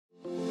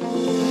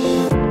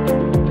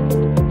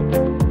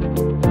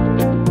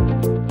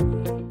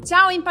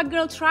Impact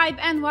Girl Tribe,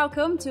 and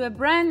welcome to a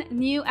brand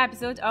new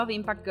episode of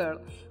Impact Girl.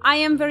 I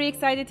am very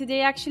excited today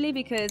actually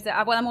because,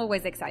 well, I'm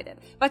always excited.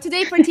 But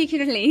today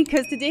particularly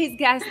because today's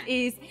guest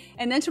is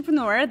an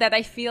entrepreneur that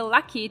I feel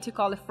lucky to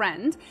call a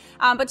friend.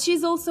 But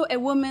she's also a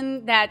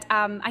woman that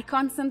I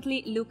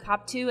constantly look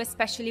up to,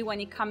 especially when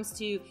it comes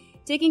to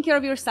taking care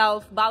of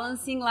yourself,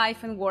 balancing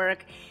life and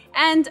work,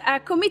 and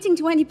committing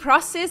to any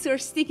process or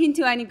sticking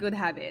to any good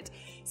habit.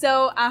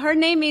 So her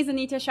name is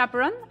Anita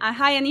Chaperon.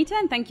 Hi, Anita,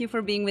 and thank you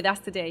for being with us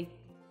today.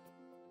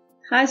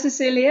 Hi,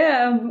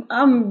 Cecilia.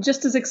 I'm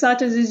just as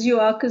excited as you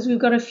are because we've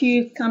got a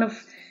few kind of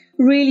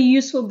really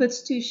useful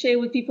bits to share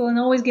with people, and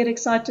I always get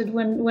excited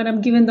when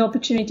I'm given the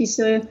opportunity.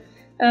 So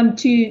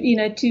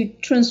to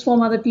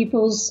transform other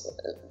people's,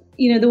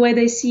 the way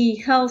they see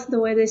health, the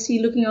way they see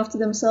looking after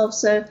themselves.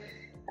 So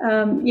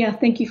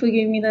thank you for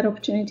giving me that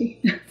opportunity.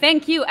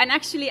 Thank you. And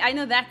actually, I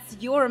know that's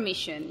your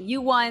mission.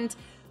 You want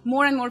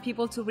more and more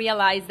people to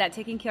realize that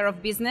taking care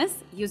of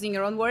business, using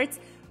your own words,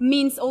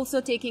 means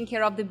also taking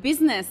care of the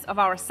business of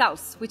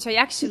ourselves, which I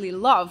actually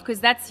love because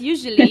that's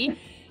usually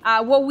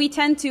what we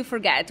tend to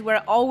forget.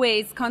 We're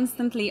always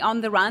constantly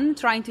on the run,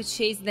 trying to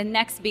chase the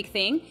next big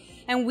thing.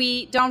 And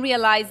we don't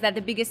realize that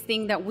the biggest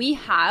thing that we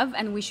have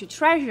and we should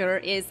treasure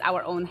is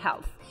our own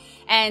health.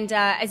 And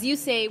as you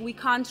say, we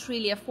can't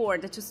really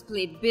afford to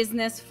split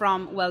business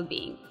from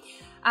well-being.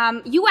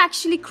 You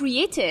actually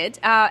created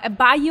a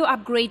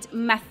bio-upgrade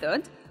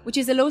method, which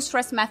is a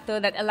low-stress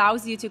method that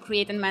allows you to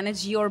create and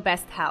manage your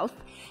best health.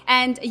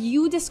 And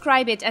you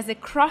describe it as a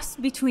cross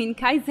between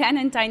Kaizen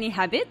and Tiny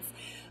Habits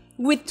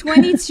with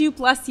 22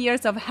 plus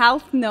years of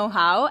health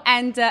know-how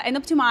and an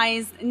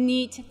optimized,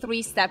 neat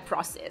 3-step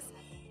process.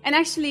 And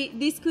actually,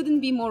 this couldn't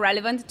be more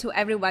relevant to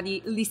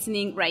everybody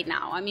listening right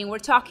now. I mean, we're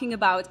talking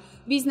about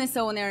business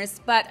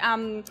owners, but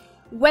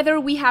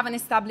whether we have an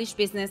established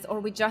business or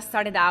we just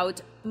started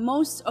out,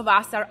 most of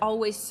us are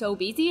always so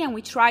busy and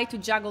we try to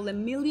juggle a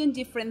million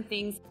different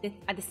things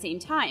at the same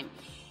time.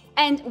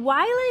 And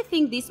while I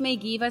think this may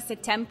give us a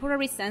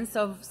temporary sense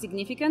of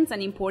significance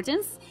and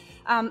importance,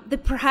 the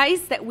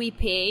price that we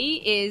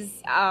pay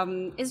is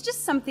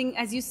just something,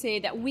 as you say,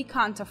 that we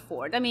can't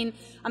afford. I mean,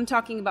 I'm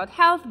talking about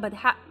health, but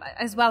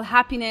as well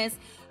happiness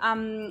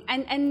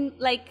and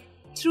like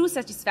true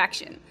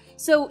satisfaction.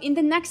 So in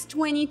the next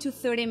 20 to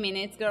 30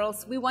 minutes,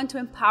 girls, we want to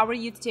empower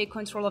you to take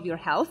control of your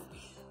health,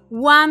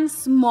 one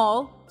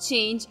small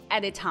change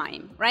at a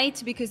time,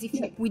 right? Because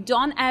if we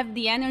don't have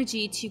the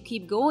energy to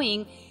keep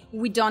going,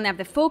 we don't have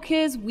the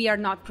focus, we are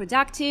not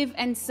productive.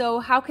 And so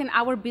how can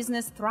our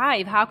business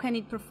thrive? How can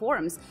it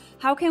perform?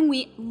 How can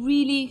we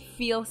really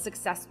feel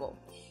successful?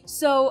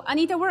 So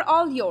Anita, we're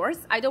all yours.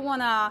 I don't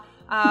want to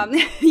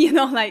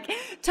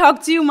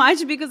talk too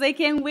much because I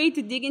can't wait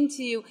to dig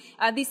into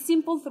this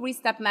simple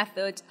 3-step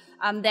method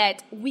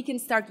that we can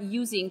start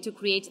using to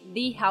create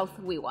the health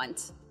we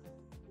want.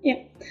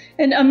 Yeah.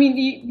 And I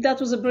mean, that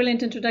was a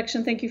brilliant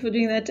introduction. Thank you for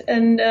doing that.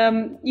 And,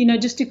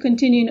 just to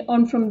continue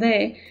on from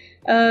there,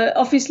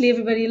 obviously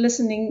everybody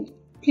listening,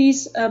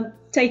 please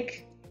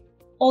take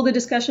all the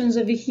discussions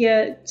over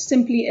here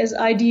simply as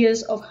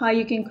ideas of how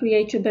you can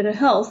create your better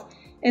health.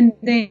 And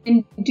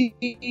then do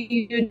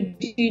your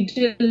due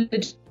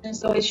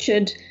diligence, always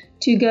should,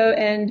 to go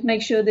and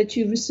make sure that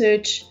you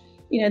research,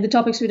 the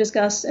topics we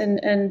discuss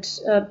and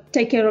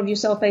take care of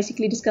yourself,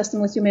 basically discuss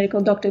them with your medical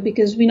doctor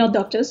because we're not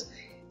doctors.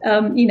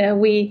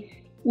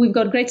 We've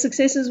got great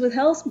successes with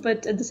health,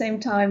 but at the same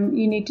time,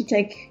 you need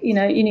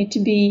to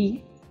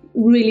be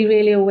really,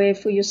 really aware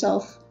for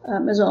yourself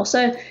as well.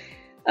 So,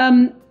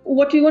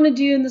 what we want to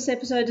do in this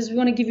episode is we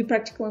want to give you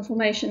practical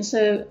information.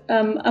 So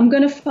I'm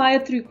going to fire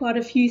through quite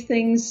a few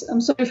things. I'm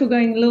sorry for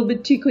going a little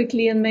bit too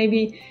quickly and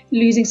maybe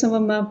losing some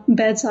of my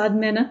bad side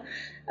manner.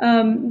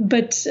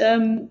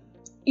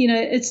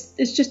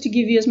 It's just to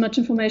give you as much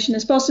information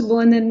as possible.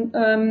 And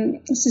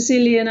then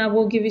Cecilia and I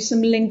will give you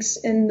some links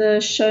in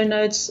the show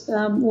notes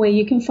where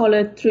you can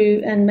follow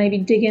through and maybe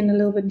dig in a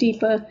little bit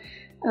deeper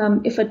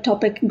if a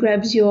topic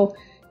grabs your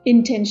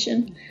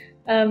intention.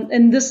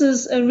 And this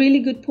is a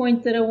really good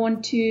point that I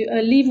want to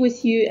leave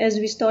with you as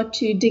we start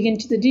to dig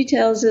into the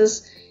details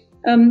is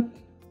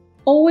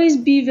always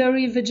be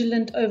very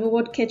vigilant over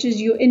what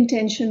catches your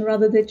intention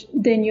rather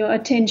than your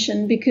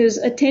attention, because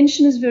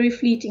attention is very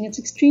fleeting. It's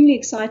extremely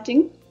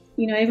exciting.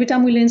 Every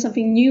time we learn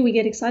something new, we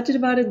get excited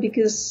about it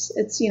because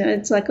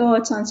it's like, oh,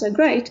 it sounds so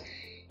great.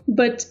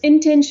 But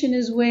intention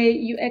is where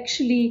you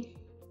actually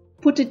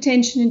put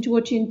attention into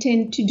what you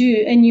intend to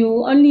do, and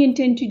you'll only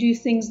intend to do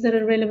things that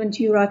are relevant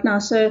to you right now.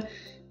 So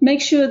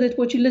make sure that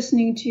what you're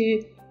listening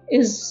to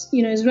is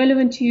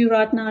relevant to you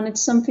right now, and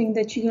it's something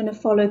that you're going to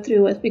follow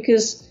through with,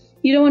 because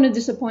you don't want to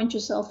disappoint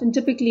yourself. And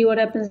typically what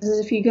happens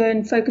is if you go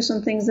and focus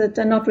on things that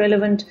are not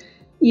relevant,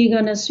 you're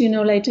going to sooner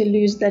or later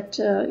lose that,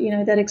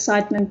 that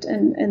excitement,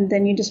 and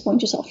then you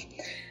disappoint yourself.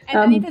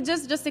 And Anita,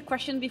 just a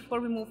question before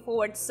we move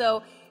forward.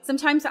 So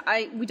sometimes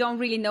we don't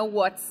really know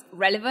what's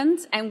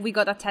relevant and we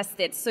got to test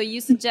it. So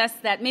you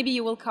suggest that maybe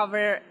you will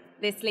cover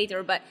this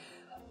later, but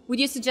would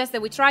you suggest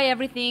that we try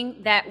everything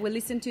that we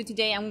listen to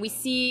today and we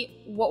see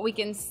what we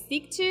can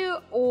stick to?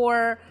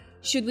 Or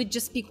should we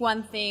just pick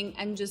one thing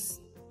and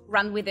just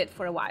run with it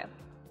for a while?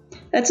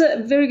 That's a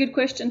very good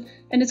question.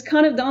 And it's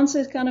kind of, the answer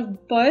is kind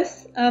of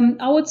both.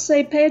 I would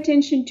say pay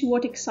attention to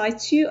what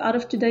excites you out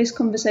of today's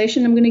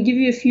conversation. I'm going to give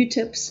you a few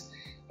tips.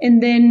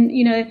 And then,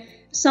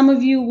 some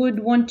of you would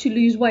want to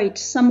lose weight.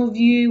 Some of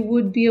you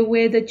would be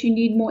aware that you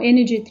need more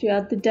energy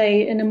throughout the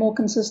day in a more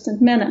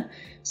consistent manner.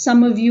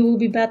 Some of you will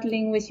be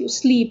battling with your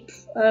sleep,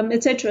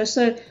 etc.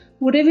 So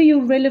whatever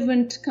your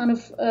relevant kind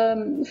of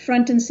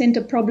front and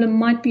center problem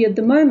might be at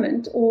the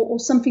moment, or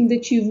something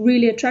that you're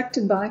really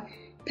attracted by,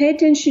 pay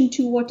attention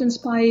to what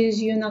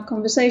inspires you in our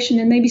conversation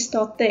and maybe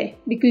start there,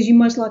 because you're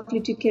most likely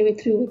to carry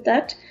through with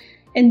that.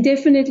 And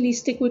definitely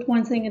stick with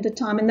one thing at a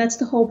time. And that's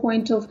the whole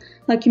point of,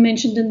 like you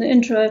mentioned in the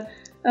intro,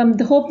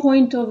 the whole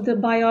point of the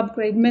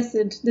bio-upgrade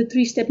method, the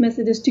 3-step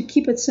method, is to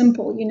keep it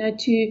simple,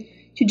 to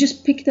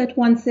just pick that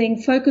one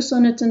thing, focus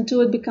on it until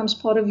it becomes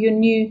part of your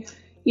new,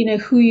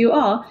 who you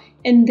are.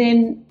 And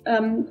then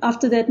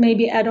after that,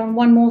 maybe add on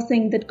one more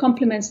thing that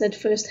complements that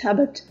first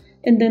habit,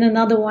 and then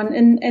another one.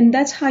 And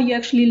that's how you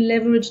actually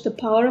leverage the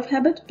power of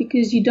habit,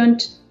 because you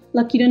don't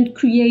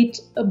create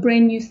a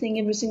brand new thing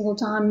every single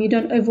time. You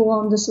don't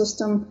overwhelm the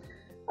system.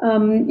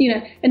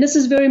 And this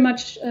is very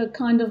much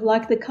kind of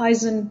like the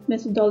Kaizen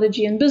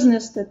methodology in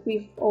business that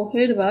we've all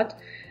heard about.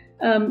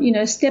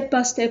 Step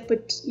by step,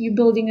 but you're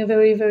building a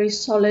very, very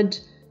solid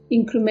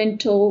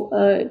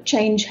incremental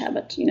change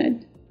habit,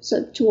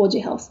 so towards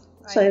your health.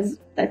 Right. So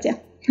that's, yeah.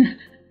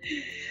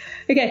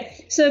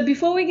 Okay, so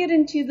before we get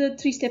into the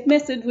 3-step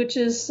method, which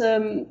is,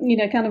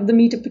 kind of the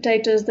meat and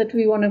potatoes that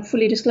we want to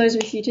fully disclose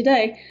with you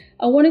today,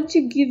 I wanted to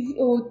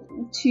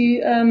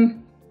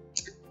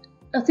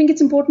I think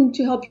it's important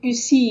to help you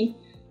see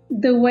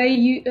the way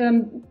you,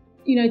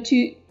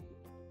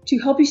 to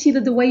help you see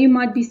that the way you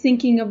might be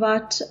thinking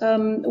about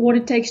what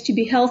it takes to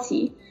be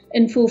healthy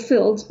and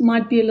fulfilled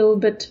might be a little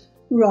bit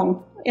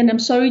wrong. And I'm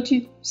sorry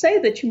to say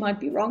that you might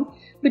be wrong,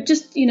 but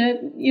just,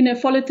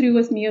 follow through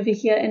with me over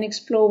here and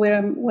explore where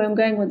I'm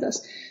going with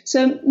this.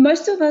 So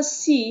most of us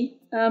see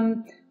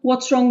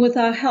what's wrong with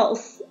our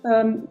health,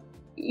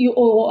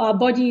 or our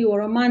body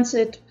or our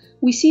mindset.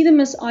 We see them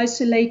as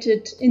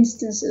isolated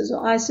instances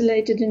or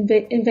isolated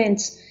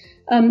events.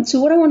 So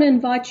what I want to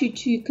invite you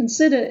to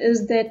consider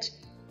is that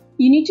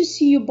you need to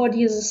see your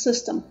body as a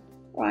system,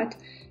 right?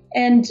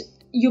 And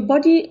your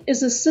body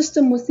is a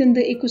system within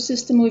the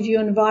ecosystem of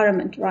your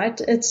environment, right?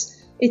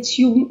 It's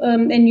you,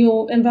 and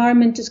your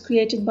environment is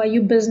created by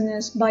your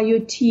business, by your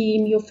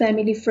team, your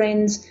family,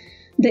 friends,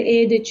 the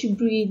air that you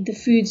breathe, the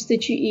foods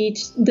that you eat,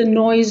 the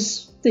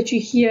noise that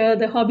you hear,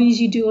 the hobbies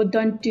you do or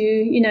don't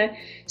do,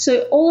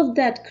 So all of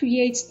that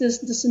creates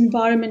this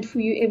environment for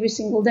you every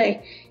single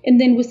day. And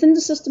then within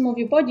the system of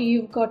your body,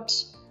 you've got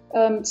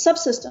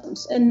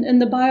subsystems. And in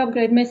the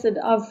bio-upgrade method,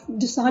 I've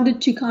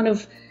decided to kind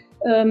of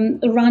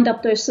round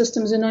up those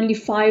systems in only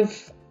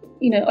 5,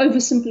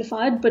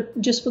 oversimplified,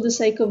 but just for the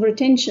sake of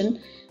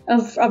retention,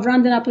 I've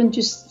rounded up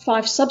into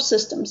 5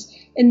 subsystems.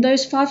 And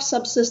those 5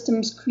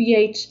 subsystems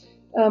create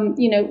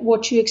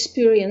what you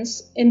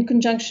experience in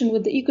conjunction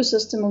with the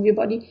ecosystem of your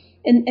body.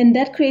 And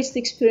that creates the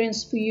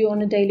experience for you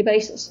on a daily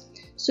basis.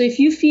 So if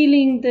you're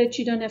feeling that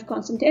you don't have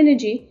constant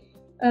energy,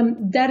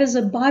 that is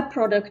a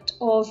byproduct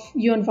of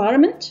your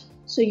environment,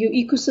 so your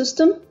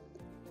ecosystem,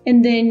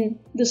 and then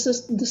the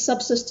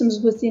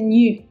subsystems within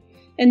you.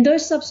 And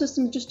those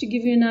subsystems, just to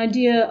give you an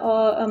idea,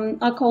 are,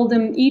 I call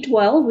them eat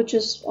well, which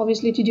is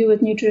obviously to do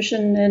with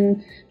nutrition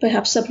and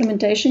perhaps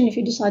supplementation if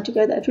you decide to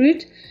go that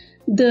route.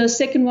 The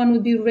second one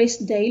would be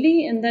rest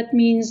daily, and that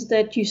means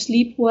that you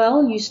sleep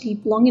well, you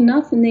sleep long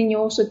enough, and then you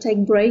also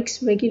take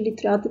breaks regularly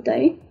throughout the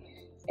day.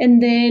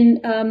 And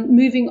then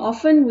moving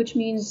often, which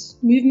means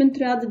movement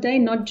throughout the day,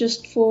 not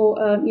just for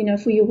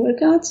your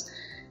workouts.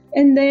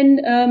 And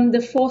then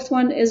the fourth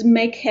one is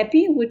make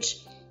happy, which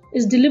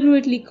is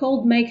deliberately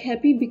called make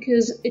happy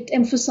because it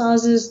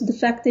emphasizes the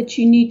fact that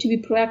you need to be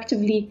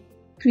proactively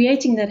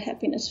creating that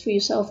happiness for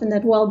yourself and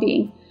that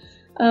well-being.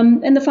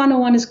 And the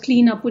final one is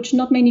clean up, which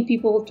not many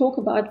people talk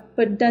about,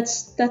 but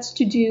that's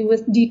to do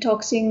with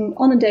detoxing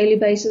on a daily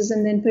basis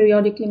and then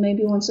periodically,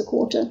 maybe once a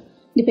quarter,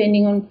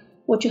 depending on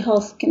what your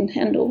health can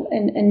handle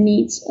and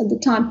needs at the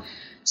time.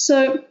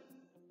 So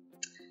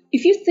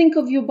if you think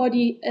of your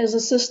body as a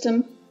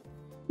system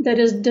that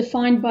is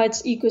defined by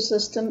its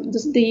ecosystem,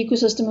 the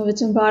ecosystem of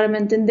its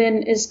environment, and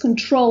then is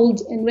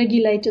controlled and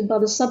regulated by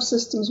the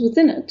subsystems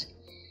within it,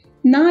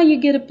 now you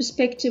get a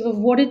perspective of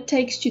what it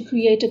takes to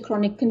create a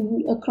chronic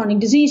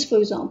disease, for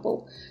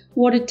example,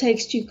 what it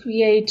takes to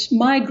create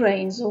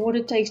migraines, or what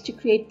it takes to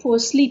create poor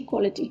sleep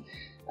quality.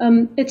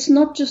 It's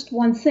not just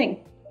one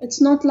thing.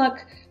 It's not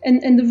like,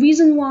 and the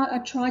reason why I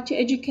try to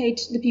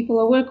educate the people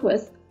I work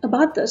with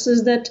about this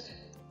is that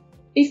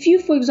if you,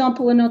 for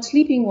example, are not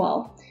sleeping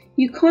well,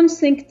 you can't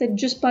think that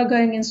just by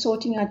going and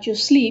sorting out your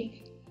sleep,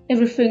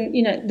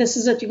 everything, this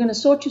is it. You're going to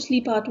sort your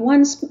sleep out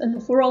once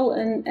and for all,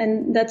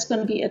 and that's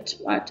going to be it,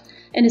 right?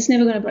 And it's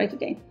never going to break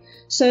again.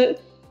 So,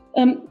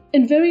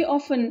 and very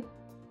often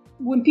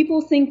when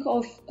people think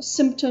of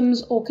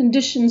symptoms or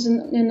conditions in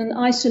an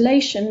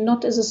isolation,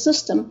 not as a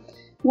system,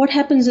 what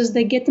happens is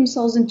they get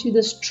themselves into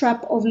this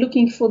trap of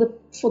looking for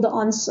the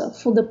answer,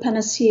 for the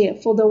panacea,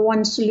 for the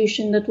one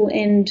solution that will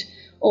end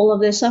all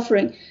of their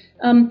suffering.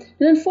 And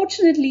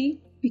unfortunately,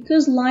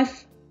 because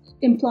life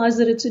implies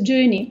that it's a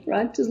journey,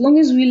 right? As long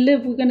as we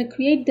live, we're going to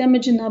create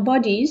damage in our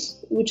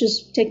bodies, which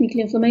is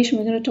technically inflammation.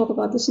 We're going to talk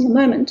about this in a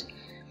moment.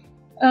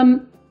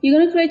 You're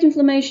going to create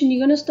inflammation. You're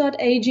going to start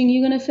aging.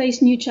 You're going to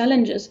face new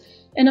challenges.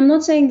 And I'm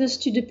not saying this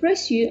to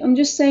depress you. I'm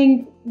just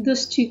saying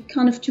this to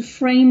kind of to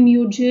frame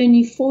your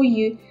journey for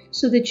you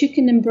so that you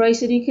can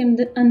embrace it. You can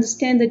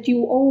understand that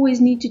you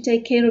always need to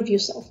take care of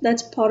yourself.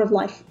 That's part of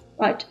life,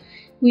 right?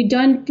 We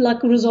don't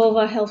like resolve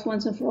our health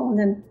once and for all and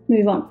then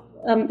move on.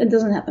 It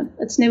doesn't happen.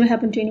 It's never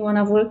happened to anyone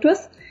I've worked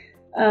with,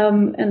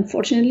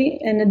 unfortunately.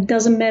 And it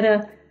doesn't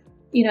matter,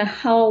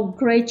 how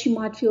great you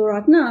might feel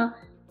right now.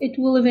 It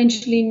will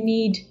eventually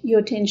need your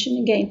attention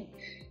again.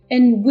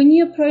 And when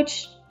you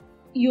approach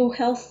your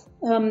health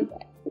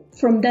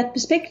from that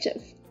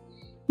perspective,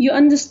 you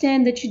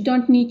understand that you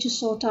don't need to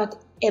sort out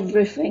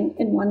everything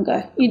in one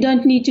go. You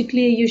don't need to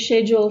clear your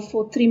schedule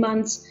for 3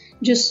 months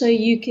just so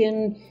you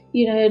can,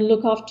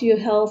 look after your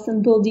health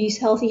and build these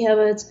healthy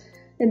habits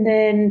and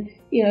then,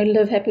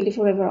 live happily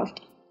forever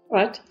after,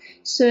 right?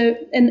 So,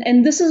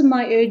 and this is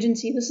my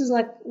urgency. This is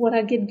like what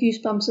I get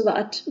goosebumps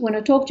about when I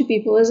talk to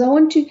people is I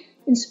want to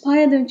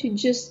inspire them to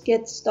just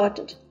get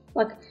started.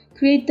 Like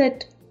create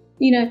that,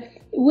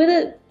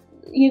 whether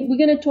we're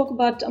going to talk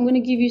about, I'm going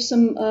to give you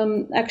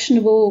some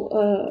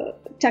actionable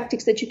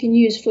tactics that you can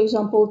use, for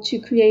example, to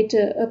create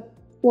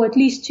or at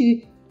least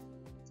to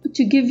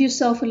give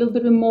yourself a little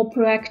bit of a more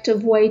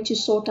proactive way to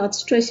sort out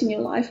stress in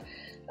your life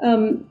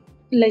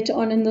later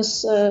on in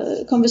this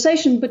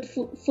conversation. But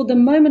for the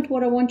moment,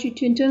 what I want you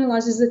to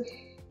internalize is that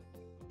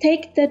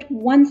take that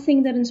one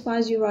thing that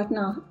inspires you right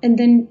now and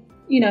then,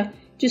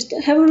 just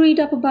have a read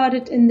up about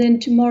it and then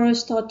tomorrow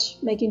start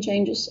making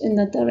changes in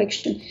that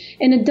direction.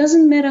 And it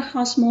doesn't matter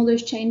how small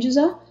those changes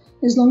are,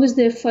 as long as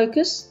they're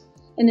focused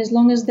and as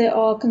long as they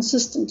are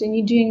consistent and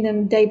you're doing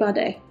them day by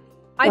day.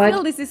 I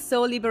feel this is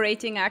so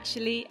liberating,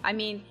 actually. I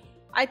mean,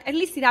 at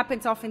least it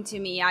happens often to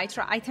me. I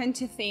tend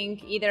to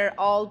think either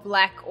all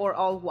black or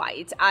all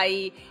white.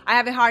 I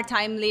have a hard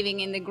time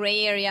living in the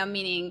gray area,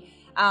 meaning,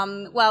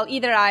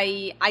 either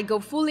I go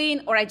full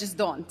in or I just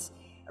don't.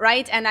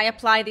 Right? And I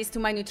apply this to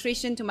my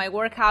nutrition, to my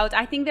workout.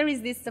 I think there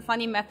is this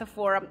funny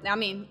metaphor. I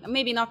mean,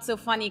 maybe not so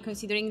funny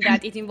considering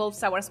that it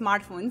involves our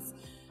smartphones,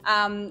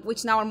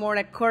 which now are more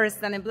a curse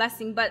than a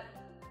blessing. But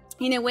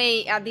in a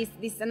way,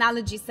 this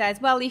analogy says,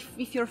 well,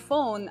 if your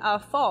phone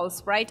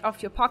falls right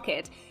off your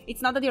pocket,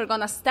 it's not that you're going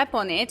to step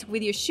on it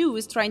with your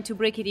shoes trying to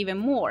break it even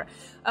more,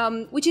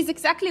 which is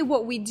exactly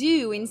what we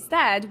do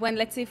instead when,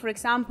 let's say, for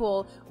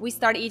example, we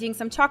start eating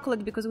some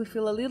chocolate because we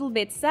feel a little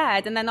bit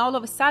sad, and then all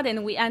of a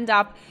sudden we end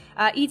up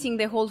eating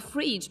the whole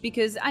fridge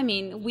because,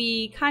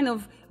 we kind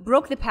of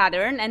broke the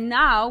pattern and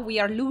now we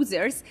are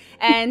losers.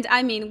 And,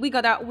 we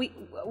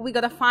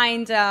gotta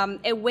find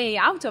a way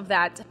out of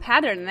that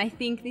pattern. And I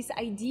think this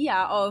idea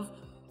of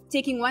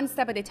taking one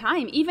step at a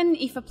time, even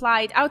if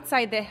applied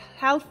outside the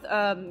health,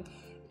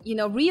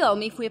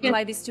 realm, if we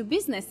apply this to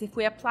business, if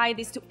we apply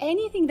this to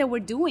anything that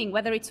we're doing,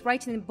 whether it's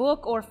writing a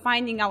book or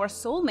finding our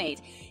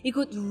soulmate, it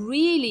could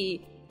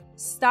really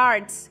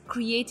start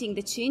creating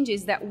the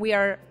changes that we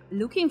are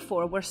looking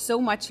for. We're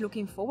so much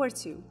looking forward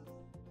to.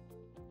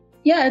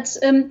 Yeah, it's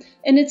and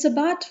it's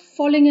about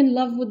falling in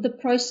love with the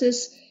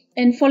process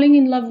and falling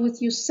in love with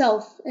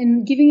yourself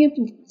and giving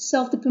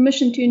yourself the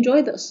permission to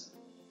enjoy this.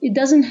 It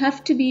doesn't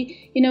have to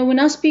be, when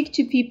I speak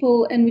to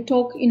people and we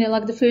talk,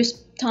 like the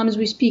first times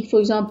we speak, for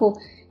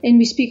example, and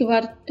we speak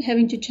about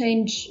having to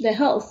change their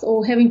health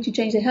or having to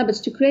change their habits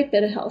to create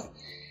better health,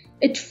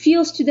 it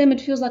feels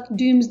like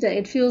doomsday.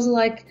 It feels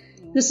like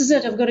this is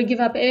it. I've got to give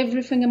up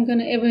everything I'm going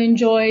to ever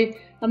enjoy.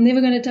 I'm never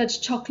going to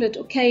touch chocolate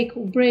or cake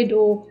or bread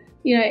or,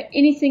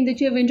 anything that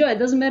you ever enjoy. It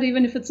doesn't matter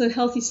even if it's a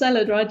healthy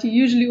salad, right? You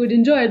usually would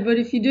enjoy it. But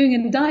if you're doing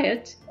a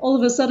diet, all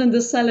of a sudden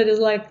this salad is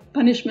like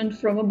punishment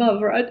from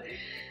above, right?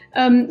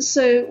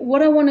 So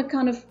what I want to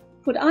kind of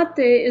put out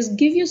there is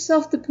give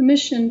yourself the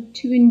permission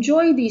to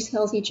enjoy these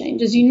healthy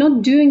changes. You're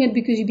not doing it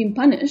because you've been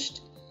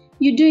punished.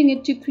 You're doing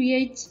it to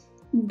create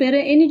better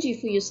energy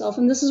for yourself.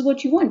 And this is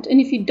what you want.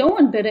 And if you don't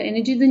want better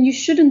energy, then you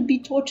shouldn't be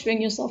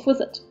torturing yourself with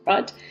it,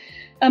 right?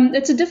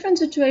 It's a different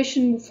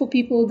situation for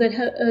people that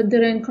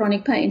are in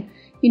chronic pain.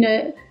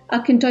 I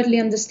can totally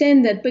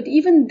understand that. But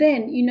even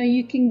then,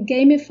 you can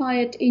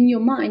gamify it in your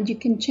mind. You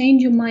can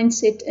change your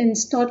mindset and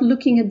start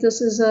looking at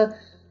this as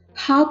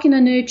how can I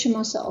nurture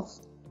myself?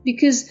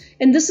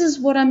 And this is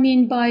what I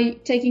mean by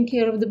taking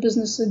care of the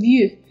business of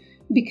you.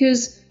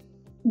 Because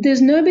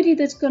there's nobody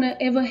that's going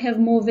to ever have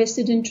more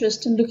vested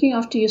interest in looking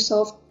after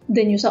yourself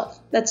than yourself.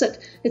 That's it.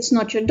 It's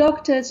not your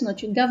doctor. It's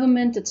not your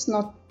government. It's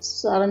not,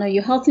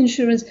 your health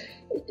insurance.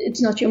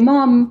 It's not your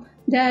mom,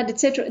 dad,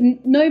 etc.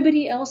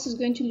 Nobody else is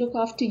going to look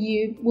after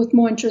you with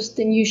more interest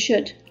than you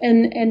should.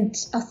 And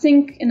I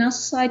think in our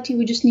society,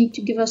 we just need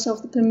to give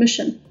ourselves the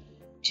permission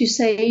to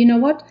say, you know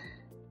what,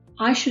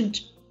 I should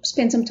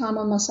spend some time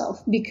on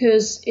myself,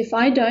 because if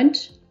I don't,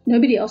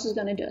 nobody else is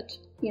going to do it.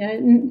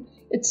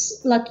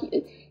 It's like,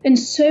 and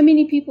so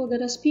many people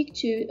that I speak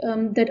to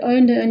that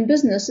own their own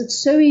business, it's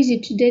so easy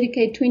to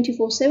dedicate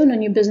 24/7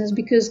 on your business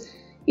because,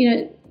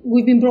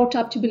 we've been brought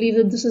up to believe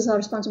that this is our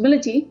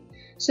responsibility.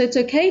 So it's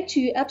okay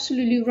to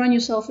absolutely run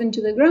yourself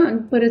into the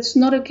ground, but it's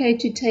not okay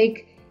to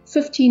take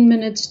 15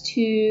 minutes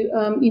to,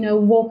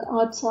 walk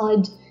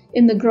outside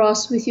in the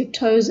grass with your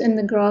toes in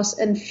the grass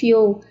and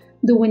feel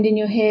the wind in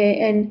your hair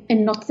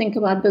and not think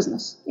about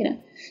business,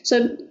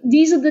 So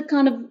these are the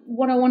kind of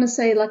what I want to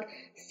say, like,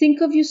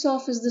 think of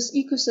yourself as this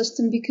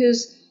ecosystem,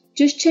 because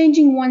just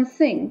changing one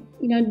thing,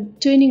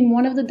 turning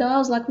one of the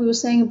dials, like we were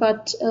saying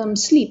about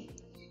sleep,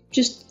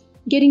 just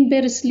getting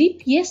better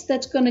sleep. Yes,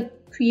 that's going to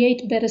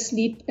create better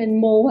sleep and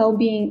more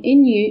well-being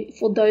in you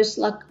for those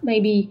like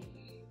maybe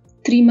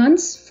 3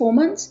 months, 4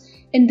 months.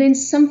 And then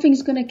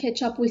something's going to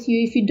catch up with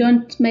you if you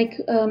don't make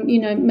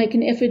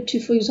an effort to,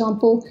 for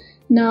example,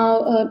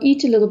 now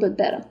eat a little bit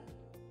better,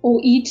 or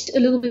eat a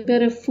little bit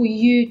better for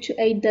you to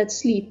aid that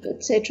sleep,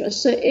 etc.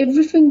 So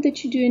everything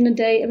that you do in a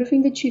day,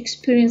 everything that you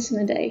experience in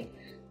a day,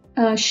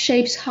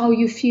 shapes how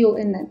you feel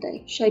in that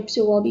day, shapes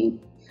your well-being.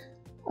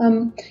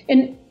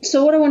 And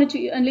so what I wanted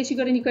to, unless you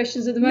got any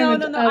questions at the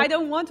moment. No, I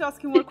don't want to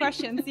ask you more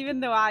questions, even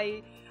though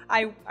I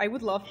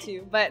would love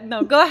to. But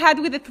no, go ahead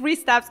with the 3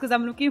 steps, because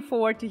I'm looking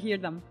forward to hear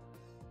them.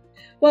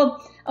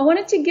 Well, I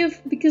wanted to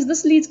give, because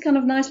this leads kind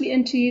of nicely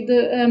into the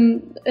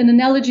an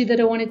analogy that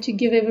I wanted to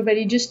give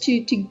everybody, just to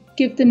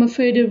give them a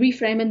further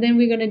reframe, and then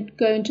we're going to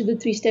go into the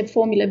 3-step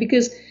formula,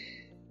 because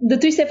the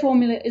 3-step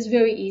formula is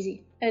very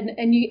easy.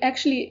 And you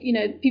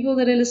actually, people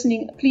that are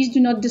listening, please do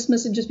not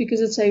dismiss it just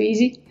because it's so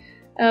easy.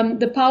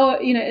 The power,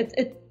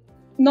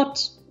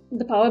 not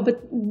the power,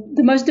 but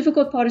the most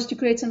difficult part is to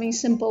create something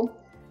simple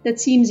that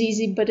seems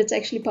easy, but it's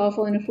actually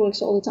powerful and it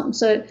works all the time.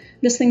 So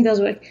this thing does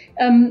work.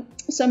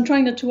 So I'm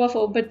trying not to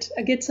waffle, but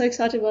I get so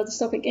excited about this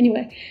topic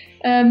anyway.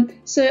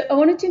 So I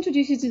wanted to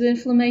introduce you to the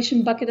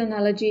inflammation bucket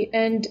analogy.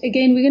 And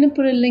again, we're going to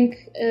put a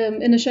link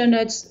in the show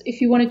notes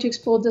if you wanted to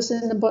explore this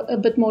in a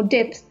bit more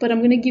depth. But I'm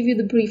going to give you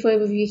the brief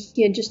overview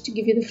here just to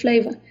give you the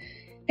flavor.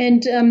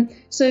 And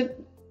so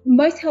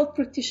most health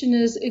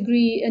practitioners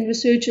agree, and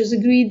researchers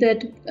agree,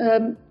 that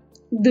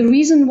the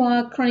reason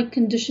why chronic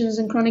conditions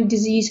and chronic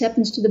disease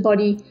happens to the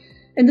body,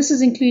 and this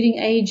is including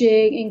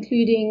aging,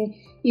 including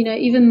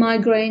even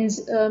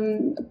migraines,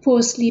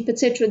 poor sleep,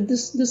 etc.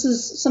 This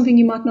is something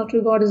you might not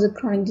regard as a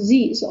chronic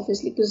disease,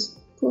 obviously, because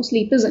poor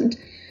sleep isn't.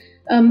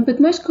 But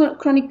most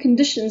chronic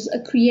conditions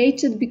are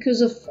created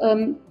because of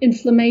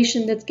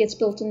inflammation that gets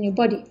built in your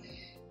body.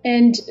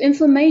 And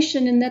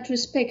inflammation in that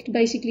respect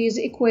basically is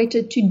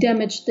equated to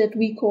damage that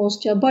we cause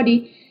to our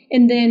body.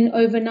 And then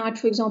overnight,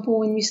 for example,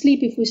 when we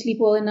sleep, if we sleep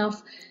well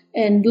enough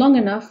and long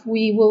enough,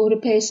 we will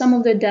repair some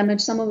of the damage.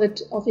 Some of it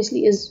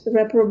obviously is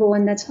irreparable,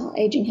 and that's how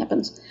aging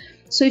happens.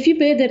 So if you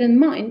bear that in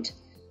mind,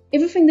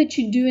 everything that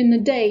you do in the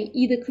day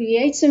either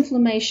creates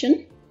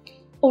inflammation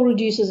or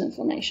reduces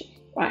inflammation,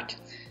 right?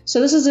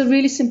 So this is a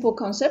really simple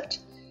concept.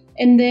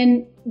 And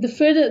then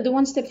the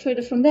one step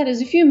further from that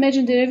is, if you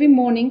imagine that every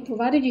morning,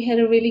 provided you had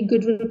a really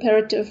good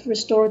reparative,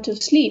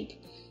 restorative sleep,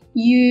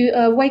 you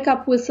wake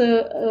up with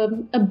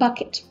a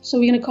bucket. So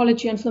we're going to call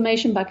it your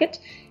inflammation bucket.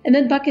 And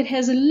that bucket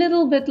has a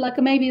little bit, like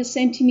maybe a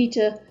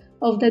centimeter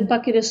of that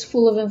bucket is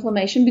full of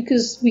inflammation,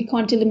 because we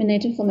can't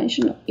eliminate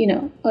inflammation.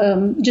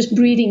 Just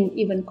breathing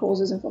even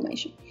causes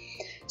inflammation.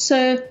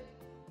 So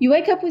you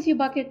wake up with your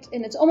bucket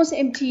and it's almost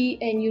empty,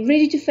 and you're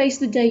ready to face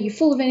the day. You're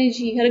full of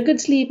energy, you had a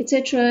good sleep,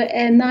 etc.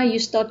 And now you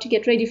start to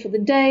get ready for the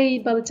day.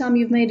 By the time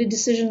you've made a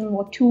decision on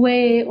what to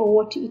wear or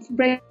what to eat for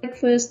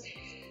breakfast,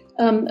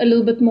 a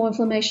little bit more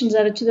inflammation is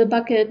added to the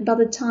bucket. By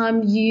the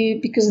time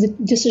because the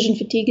decision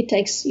fatigue, it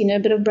takes a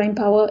bit of brain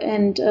power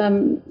and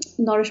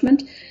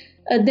nourishment.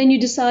 Then you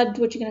decide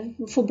what you're going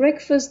to have for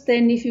breakfast.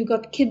 Then if you've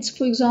got kids,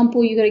 for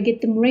example, you got to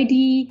get them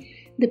ready.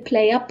 They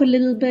play up a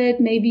little bit.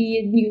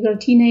 Maybe you've got a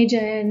teenager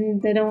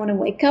and they don't want to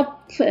wake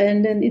up,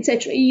 and then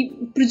etc.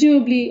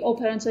 Presumably all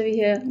parents over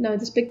here know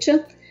this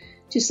picture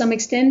to some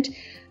extent.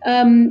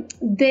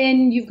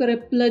 Then you've got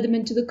to load them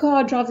into the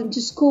car, drive them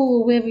to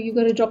school, or wherever you've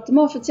got to drop them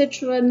off,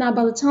 etc. And now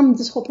by the time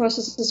this whole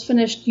process is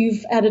finished,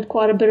 you've added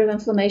quite a bit of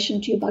inflammation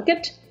to your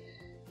bucket.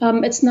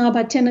 It's now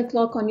by 10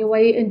 o'clock on your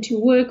way into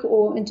work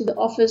or into the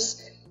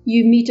office.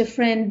 You meet a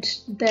friend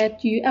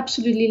that you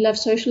absolutely love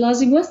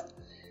socializing with,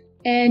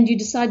 and you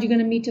decide you're going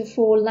to meet her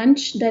for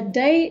lunch that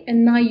day,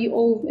 and now you're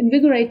all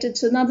invigorated.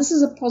 So now this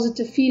is a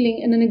positive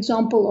feeling and an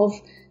example of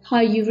how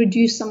you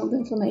reduce some of the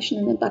inflammation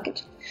in the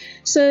bucket.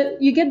 So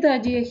you get the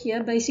idea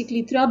here.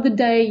 Basically, throughout the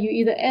day, you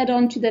either add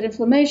on to that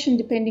inflammation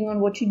depending on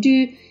what you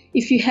do.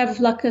 If you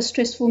have like a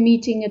stressful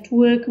meeting at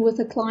work with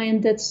a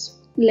client that's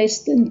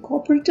less than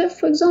cooperative,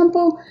 for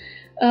example,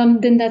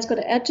 then that's got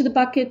to add to the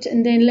bucket.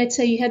 And then let's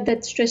say you had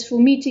that stressful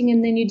meeting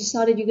and then you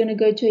decided you're going to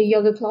go to a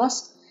yoga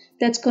class.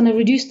 That's going to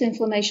reduce the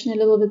inflammation a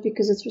little bit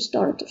because it's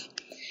restorative.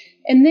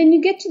 And then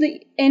you get to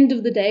the end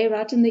of the day,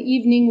 right, in the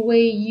evening, where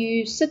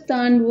you sit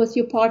down with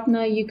your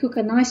partner, you cook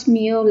a nice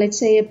meal, let's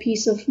say a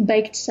piece of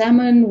baked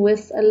salmon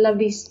with a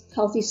lovely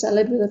healthy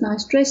salad with a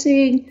nice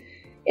dressing.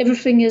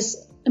 Everything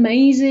is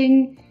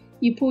amazing.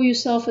 you pour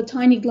yourself a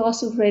tiny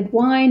glass of red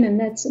wine, and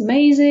that's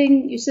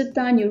amazing. You sit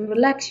down, you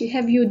relax, you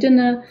have your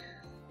dinner.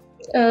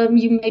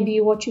 You maybe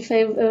watch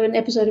an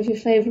episode of your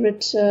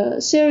favorite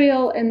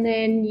serial, and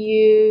then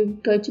you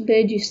go to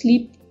bed, you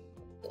sleep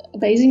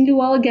amazingly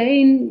well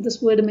again.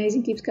 This word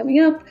amazing keeps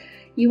coming up.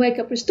 You wake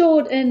up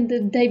restored, and the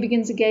day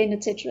begins again,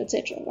 etc.,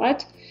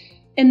 right?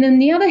 And then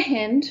the other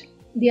hand,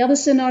 the other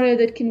scenario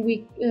that can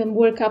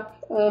work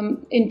up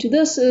into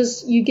this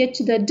is you get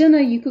to that dinner,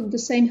 you cook the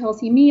same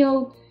healthy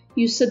meal,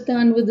 you sit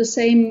down with the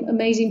same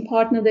amazing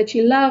partner that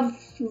you love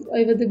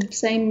over the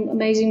same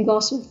amazing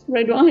glass of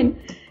red wine.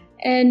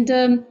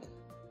 And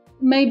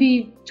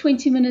maybe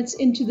 20 minutes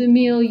into the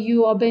meal,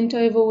 you are bent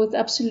over with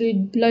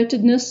absolute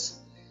bloatedness,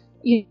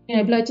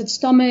 bloated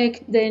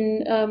stomach.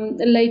 Then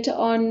later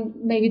on,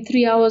 maybe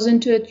 3 hours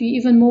into it, you're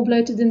even more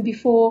bloated than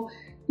before.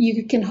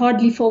 You can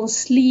hardly fall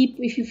asleep.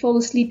 If you fall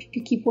asleep,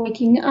 you keep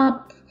waking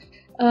up.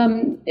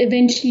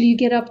 Eventually, you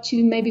get up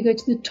to maybe go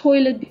to the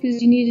toilet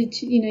because you needed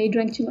to, you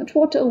drank too much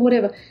water or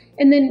whatever.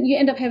 And then you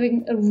end up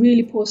having a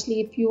really poor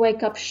sleep. You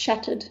wake up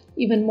shattered,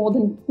 even more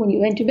than when you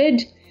went to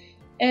bed.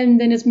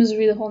 And then it's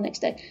misery the whole next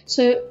day.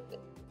 So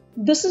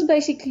this is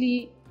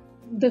basically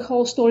the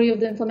whole story of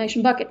the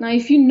inflammation bucket. Now,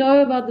 if you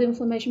know about the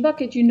inflammation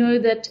bucket, you know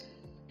that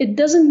it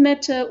doesn't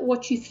matter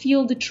what you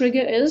feel the trigger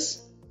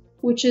is,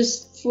 which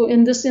is,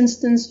 in this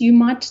instance, you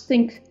might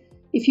think,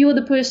 if you were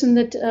the person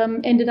that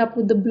ended up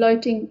with the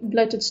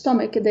bloated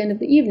stomach at the end of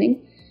the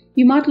evening,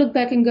 you might look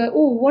back and go,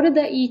 oh, what did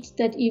I eat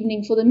that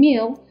evening for the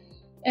meal?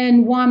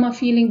 And why am I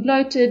feeling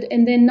bloated?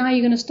 And then now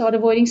you're going to start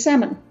avoiding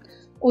salmon.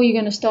 Or you're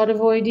going to start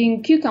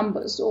avoiding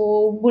cucumbers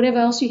or whatever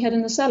else you had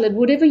in the salad,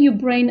 whatever your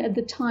brain at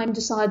the time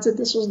decides that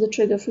this was the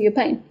trigger for your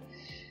pain,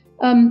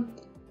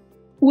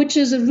 which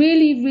is a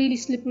really, really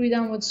slippery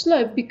downward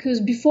slope, because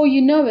before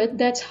you know it,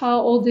 that's how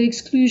all the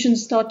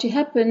exclusions start to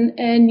happen.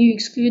 And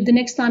the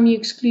next time you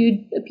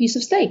exclude a piece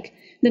of steak,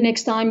 the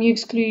next time you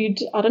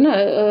exclude,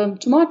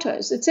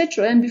 tomatoes,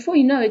 etc. And before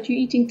you know it, you're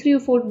eating 3 or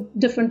 4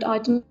 different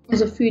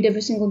items of food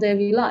every single day of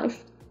your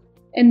life.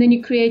 And then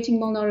you're creating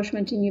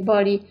malnourishment in your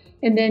body.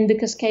 And then the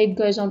cascade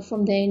goes on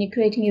from there, and you're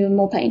creating even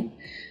more pain.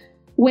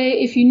 Where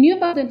if you knew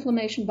about the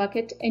inflammation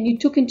bucket and you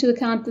took into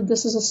account that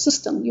this is a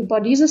system, your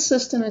body is a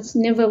system, it's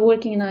never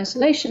working in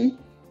isolation,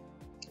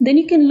 then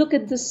you can look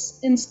at this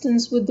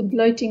instance with the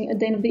bloating at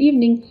the end of the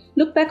evening,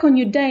 look back on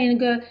your day and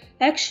go,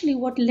 actually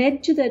what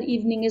led to that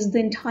evening is the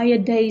entire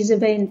day's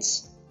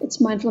events. It's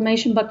my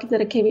inflammation bucket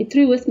that I carried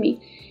through with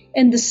me.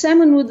 And the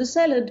salmon with the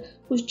salad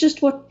was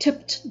just what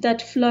tipped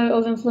that flow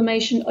of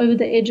inflammation over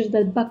the edge of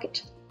that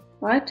bucket,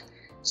 right?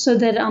 So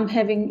that I'm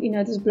having,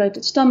 this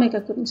bloated stomach.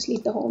 I couldn't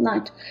sleep the whole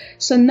night.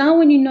 So now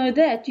when you know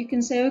that, you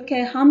can say,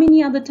 okay, how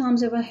many other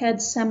times have I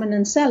had salmon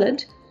and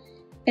salad?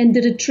 And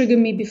did it trigger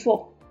me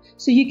before?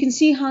 So you can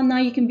see how now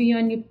you can be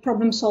your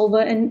problem solver.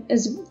 And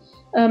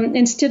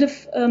instead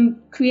of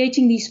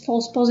creating these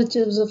false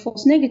positives or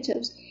false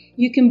negatives,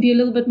 you can be a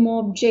little bit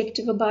more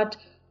objective about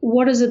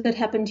what is it that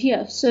happened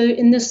here. So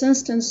in this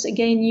instance,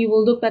 again, you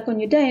will look back on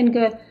your day and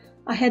go,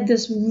 I had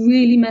this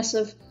really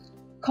massive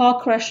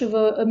car crash of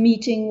a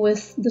meeting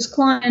with this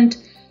client,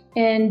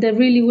 and they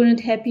really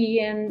weren't happy,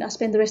 and I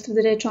spent the rest of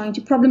the day trying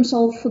to problem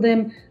solve for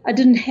them. I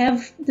didn't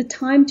have the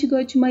time to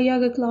go to my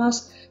yoga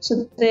class,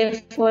 so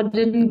therefore I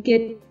didn't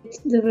get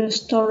the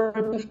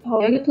restorative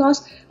power yoga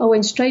class. I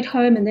went straight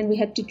home, and then we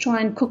had to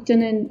try and cook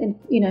dinner and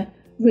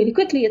really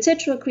quickly,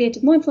 etc.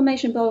 Created more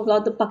inflammation, blah, blah, blah.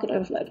 The bucket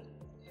overflowed.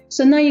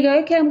 So now you go,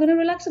 okay, I'm going to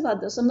relax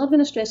about this. I'm not going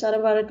to stress out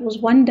about it. It was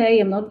one day.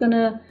 I'm not going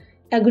to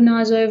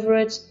agonize over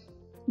it.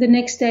 The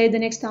next day, the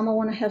next time I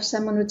want to have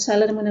salmon with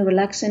salad, I'm going to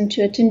relax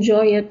into it,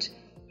 enjoy it,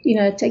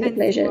 take the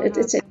pleasure,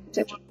 etc.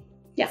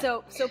 Yeah.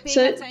 So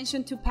paying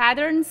attention to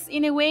patterns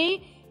in a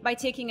way by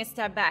taking a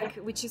step back,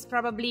 which is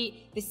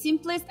probably the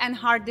simplest and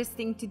hardest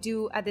thing to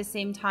do at the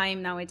same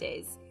time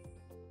nowadays.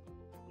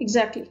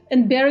 Exactly.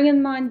 And bearing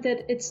in mind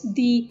that it's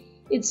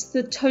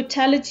the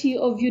totality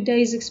of your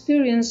day's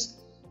experience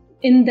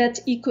in that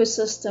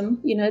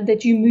ecosystem,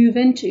 that you move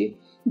into,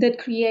 that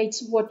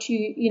creates what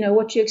you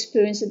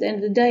experience at the end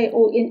of the day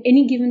or in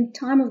any given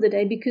time of the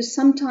day, because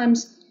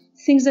sometimes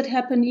things that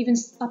happen even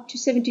up to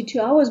 72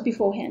 hours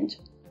beforehand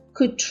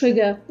could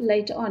trigger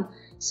later on.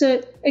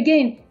 So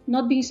again,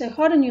 not being so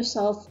hard on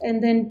yourself,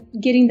 and then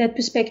getting that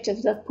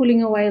perspective, that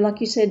pulling away,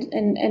 like you said,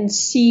 and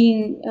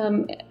seeing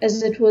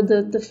as it were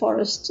the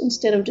forest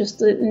instead of just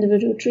the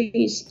individual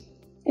trees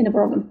in a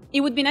problem.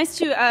 It would be nice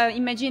to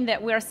imagine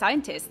that we are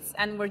scientists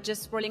and we're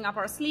just rolling up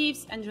our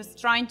sleeves and just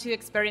trying to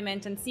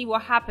experiment and see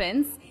what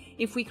happens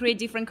if we create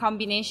different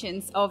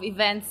combinations of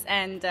events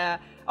and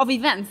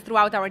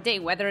throughout our day,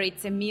 whether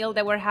it's a meal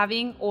that we're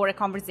having or a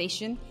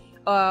conversation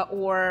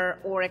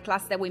or a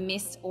class that we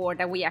missed or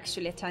that we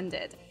actually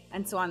attended,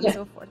 and so on and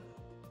so forth.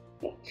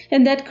 Yeah.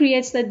 And that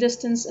creates that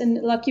distance.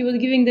 And like you were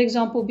giving the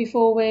example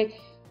before where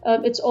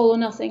it's all or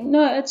nothing.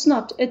 No, it's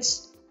not.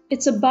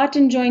 it's about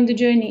enjoying the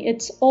journey.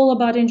 It's all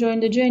about enjoying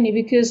the journey,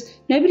 because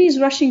nobody's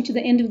rushing to the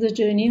end of the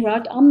journey,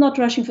 right? I'm not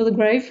rushing for the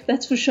grave,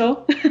 that's for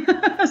sure.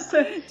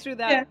 True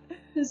that.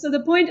 Yeah. So the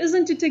point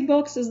isn't to tick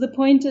boxes. The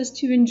point is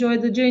to enjoy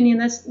the journey.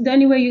 And that's the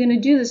only way you're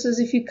going to do this is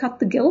if you cut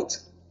the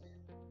guilt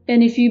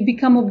and if you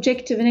become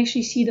objective and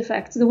actually see the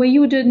facts, the way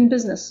you would do it in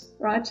business,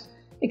 right?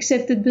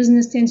 Except that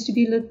business tends to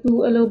be a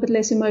little bit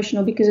less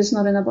emotional because it's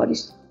not in our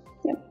bodies.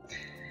 Yeah.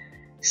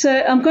 So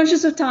I'm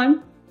conscious of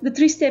time. The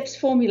 3 steps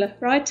formula,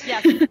 right?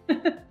 Yes.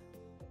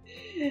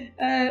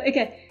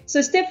 Okay,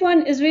 so step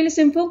 1 is really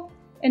simple,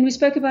 and we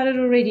spoke about it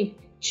already.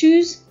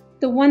 Choose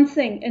the one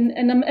thing,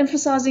 and I'm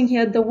emphasizing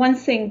here the one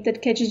thing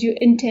that catches your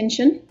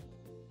intention,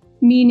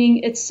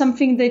 meaning it's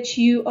something that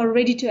you are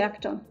ready to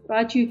act on,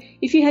 right?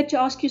 If you had to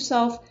ask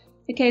yourself,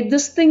 okay,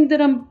 this thing that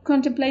I'm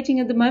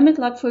contemplating at the moment,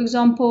 like for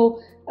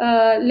example,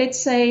 let's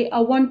say I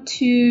want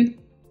to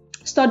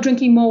start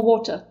drinking more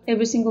water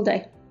every single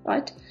day,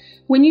 right?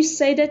 When you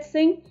say that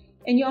thing,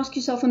 and you ask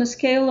yourself on a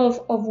scale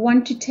of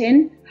 1 to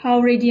 10,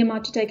 how ready am I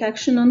to take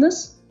action on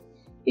this?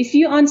 If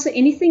you answer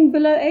anything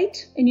below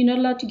 8 and you're not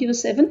allowed to give a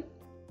 7,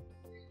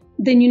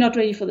 then you're not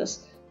ready for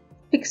this.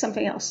 Pick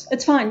something else.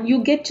 It's fine.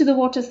 You'll get to the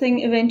water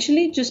thing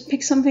eventually. Just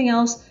pick something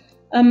else.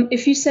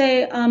 If you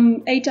say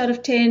 8 out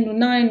of 10 or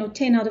 9 or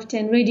 10 out of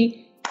 10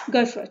 ready,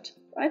 go for it,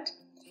 right?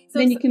 So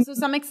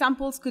some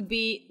examples could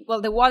be, well,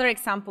 the water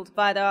examples,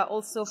 but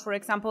also, for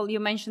example, you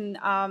mentioned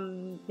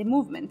the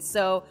movement.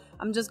 So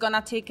I'm just going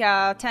to take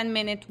a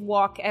 10-minute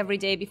walk every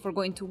day before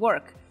going to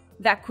work.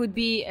 That could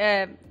be,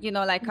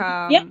 like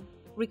a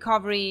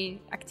recovery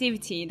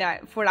activity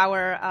that for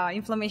our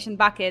inflammation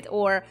bucket,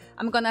 or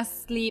I'm going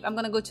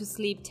to go to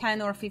sleep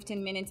 10 or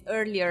 15 minutes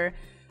earlier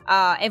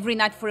every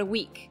night for a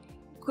week.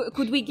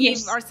 Could we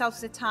give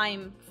ourselves a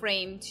time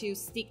frame to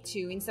stick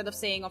to instead of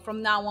saying, oh,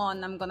 from now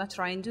on, I'm going to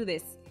try and do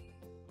this?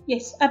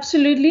 Yes,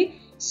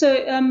 absolutely. So,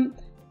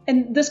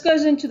 and this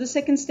goes into the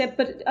second step,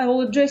 but I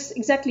will address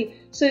exactly.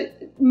 So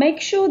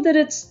make sure that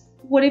it's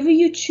whatever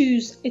you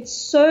choose. It's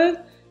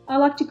so, I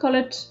like to call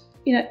it,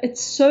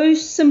 it's so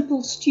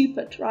simple,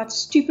 stupid, right?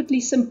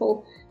 Stupidly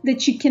simple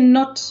that you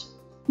cannot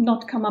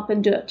not come up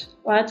and do it,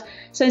 right?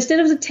 So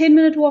instead of the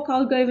 10-minute walk,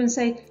 I'll go over and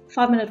say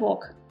 5-minute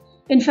walk.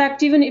 In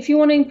fact, even if you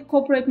want to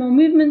incorporate more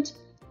movement,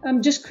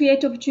 just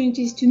create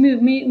opportunities to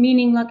move,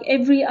 meaning like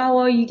every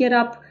hour you get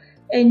up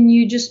and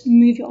you just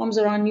move your arms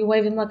around, you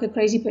wave them like a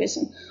crazy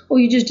person, or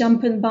you just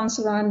jump and bounce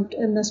around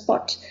in the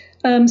spot.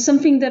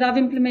 Something that I've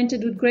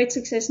implemented with great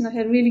success and I've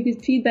had really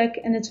good feedback,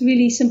 and it's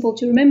really simple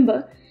to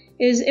remember,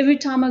 is every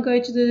time I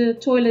go to the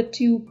toilet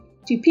to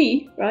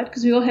pee, right,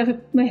 because we all have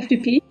to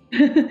pee,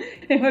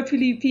 and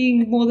hopefully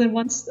peeing more than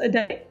once a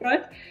day,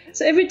 right?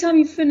 So every time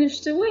you finish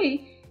the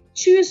wee,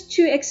 choose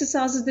 2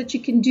 exercises that you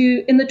can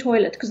do in the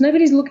toilet, because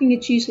nobody's looking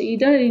at you, so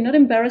you're not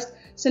embarrassed.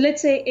 So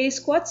let's say air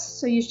squats.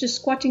 So you're just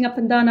squatting up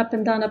and down, up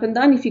and down, up and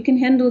down. If you can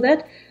handle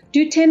that,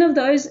 do 10 of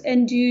those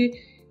and do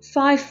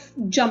 5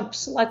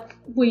 jumps, like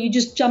where you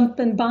just jump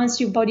and bounce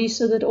your body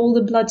so that all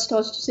the blood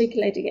starts to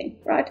circulate again,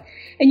 right?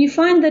 And you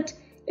find that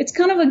it's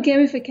kind of a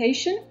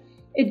gamification.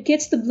 It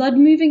gets the blood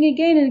moving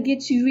again, and it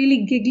gets you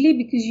really giggly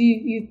because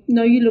you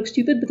know you look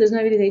stupid, but there's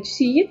nobody there to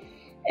see you.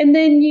 And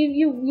then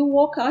you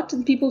walk out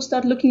and people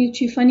start looking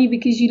at you funny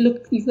because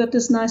you've got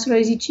this nice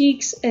rosy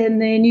cheeks, and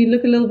then you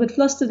look a little bit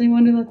flustered and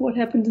wonder like what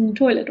happened in the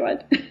toilet,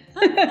 right?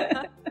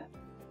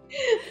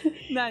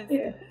 Nice.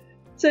 Yeah.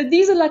 So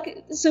these are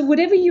so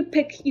whatever you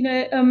pick,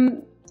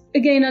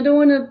 again, I don't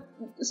want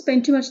to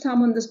spend too much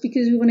time on this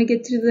because we want to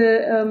get through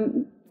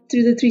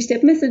the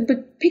 3-step method,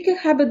 but pick a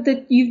habit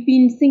that you've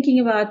been thinking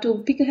about, or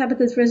pick a habit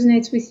that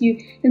resonates with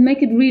you and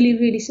make it really,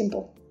 really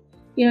simple.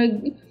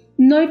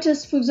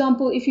 Notice, for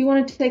example, if you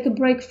wanted to take a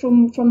break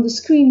from the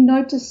screen,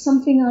 notice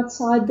something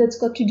outside that's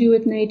got to do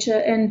with nature,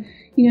 and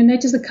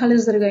notice the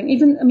colors that are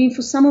going.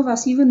 For some of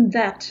us, even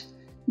that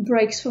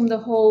breaks from the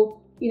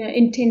whole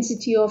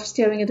intensity of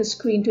staring at a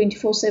screen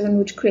 24/7,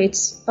 which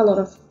creates a lot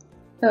of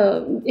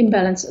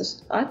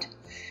imbalances, right?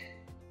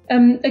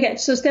 Okay,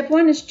 so step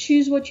 1 is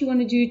choose what you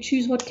want to do,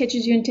 choose what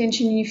catches your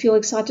attention and you feel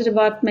excited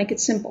about, make it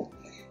simple.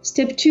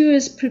 Step 2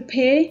 is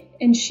prepare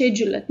and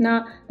schedule it.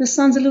 Now, this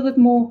sounds a little bit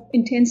more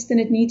intense than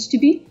it needs to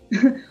be.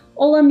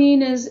 All I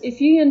mean is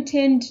if you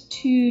intend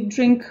to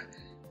drink,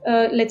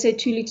 let's say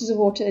 2 liters of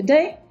water a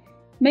day,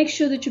 make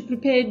sure that you're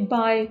prepared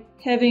by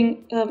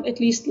having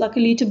at least like a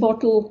liter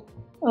bottle.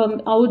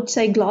 I would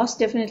say glass,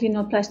 definitely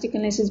not plastic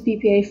unless it's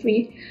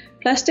BPA-free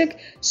plastic.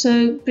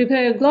 So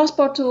prepare a glass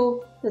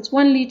bottle that's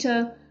 1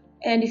 liter.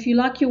 And if you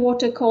like your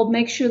water cold,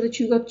 make sure that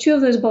you've got 2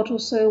 of those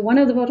bottles. So one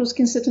of the bottles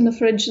can sit in the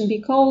fridge and be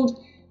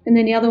cold, and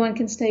then the other one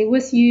can stay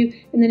with you.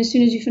 And then as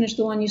soon as you finish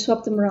the one, you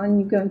swap them around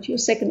and you go into your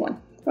second one,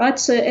 right?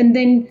 So, and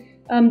then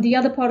the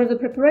other part of the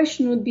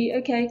preparation would be,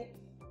 okay,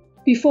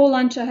 before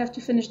lunch, I have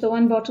to finish the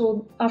 1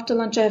 bottle. After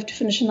lunch, I have to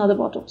finish another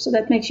bottle. So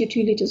that makes you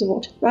 2 liters of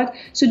water, right?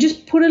 So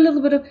just put a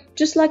little bit of,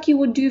 just like you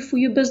would do for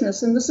your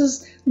business. And this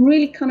is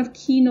really kind of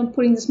keen on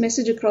putting this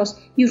message across.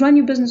 You run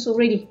your business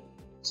already.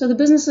 So the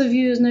business of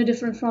you is no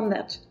different from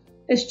that.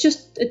 It's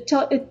just, it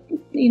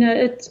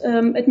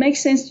makes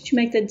sense that you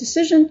make that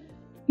decision.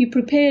 you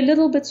prepare a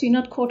little bit so you're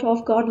not caught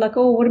off guard, like,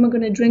 oh, what am I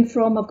going to drink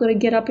from? I've got to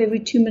get up every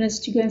 2 minutes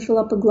to go and fill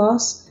up a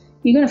glass.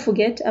 You're going to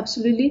forget,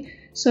 absolutely.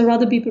 So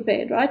rather be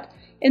prepared, right?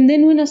 And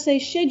then when I say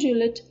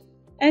schedule it,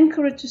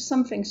 anchor it to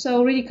something. So I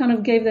already kind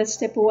of gave that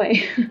step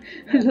away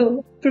a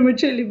little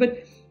prematurely,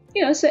 but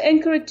so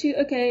anchor it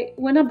to, okay,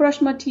 when I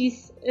brush my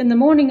teeth in the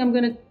morning, I'm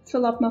going to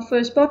fill up my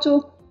first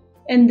bottle.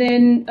 And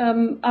then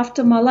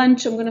after my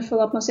lunch, I'm going to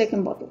fill up my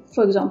second bottle,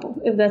 for example,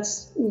 if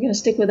we're going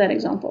to stick with that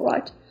example,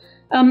 right?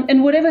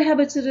 And whatever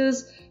habits it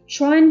is,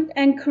 try and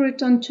anchor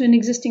it onto an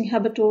existing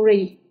habit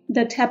already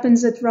that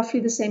happens at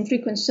roughly the same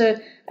frequency. So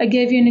I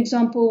gave you an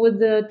example with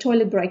the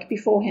toilet break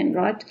beforehand,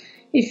 right?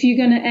 If you're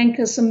going to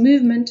anchor some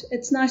movement,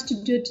 it's nice to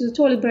do it to the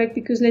toilet break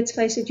because let's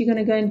face it, you're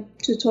going to go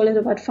into the toilet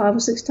about 5 or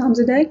 6 times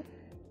a day.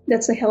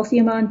 That's a healthy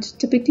amount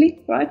typically,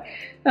 right?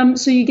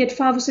 So you get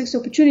 5 or 6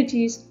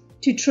 opportunities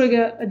to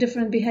trigger a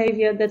different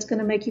behavior that's going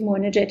to make you more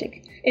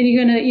energetic. And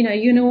you're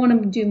going to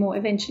want to do more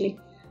eventually.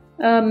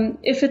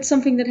 If it's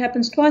something that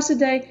happens twice a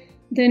day,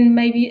 then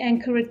maybe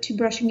anchor it to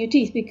brushing your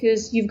teeth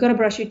because you've got to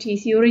brush your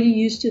teeth. You're already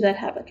used to that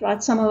habit,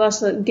 right? Some of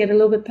us get a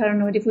little bit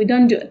paranoid if we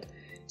don't do it.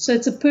 So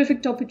it's a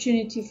perfect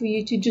opportunity for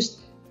you to just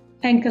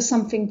anchor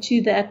something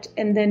to that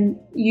and then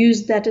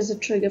use that as a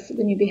trigger for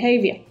the new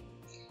behavior.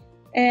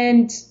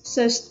 And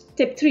so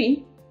step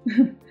 3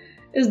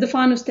 is the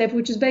final step,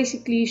 which is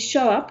basically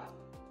show up,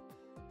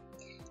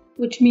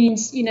 which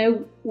means,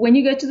 when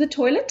you go to the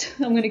toilet,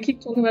 I'm going to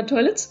keep talking about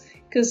toilets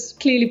because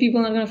clearly people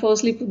are not going to fall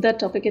asleep with that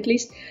topic at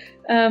least.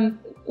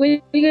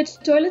 When you go to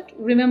the toilet,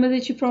 remember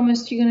that you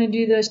promised you're going to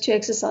do those 2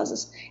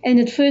 exercises. And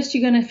at first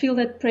you're going to feel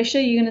that pressure.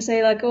 You're going to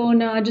say like, oh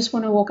no, I just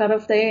want to walk out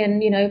of there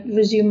and,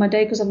 resume my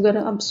day because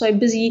I'm so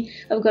busy.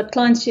 I've got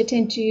clients to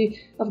attend to.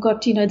 I've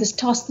got, this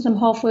task that I'm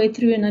halfway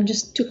through and I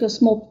just took a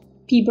small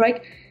pee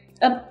break.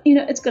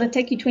 It's going to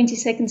take you 20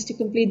 seconds to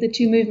complete the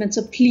 2 movements.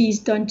 So please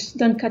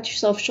don't cut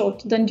yourself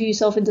short. Don't do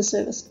yourself a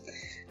disservice.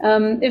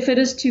 If it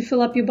is to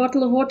fill up your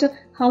bottle of water,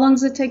 how long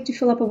does it take to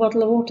fill up a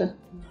bottle of water?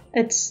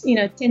 It's,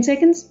 10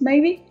 seconds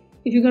maybe.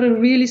 If you've got a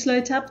really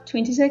slow tap,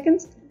 20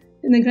 seconds.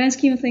 In the grand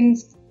scheme of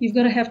things, you've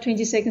got to have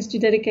 20 seconds to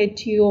dedicate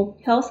to your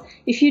health.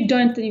 If you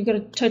don't, then you've got a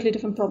totally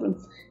different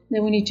problem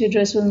that we need to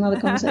address with another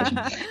conversation.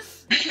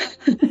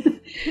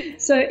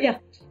 So, yeah.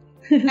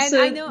 And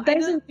so I know.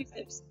 2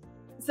 steps.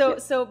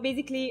 So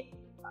basically,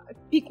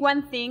 pick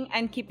one thing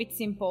and keep it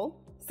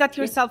simple. Set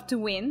yourself to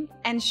win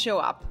and show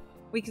up.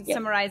 We could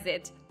summarize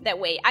it that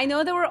way. I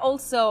know there were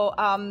also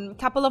a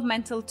couple of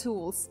mental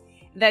tools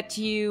that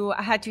you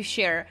had to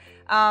share.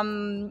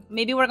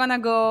 Maybe we're gonna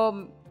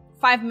go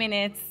 5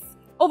 minutes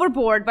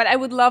overboard, but I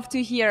would love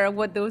to hear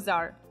what those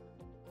are.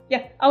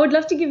 Yeah, I would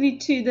love to give you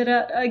 2 that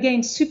are,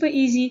 again, super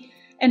easy.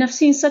 And I've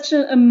seen such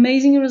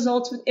amazing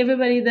results with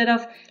everybody that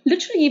I've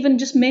literally even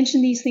just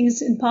mentioned these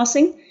things in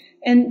passing.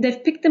 And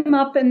they've picked them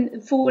up,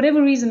 and for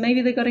whatever reason,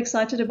 maybe they got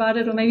excited about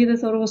it, or maybe they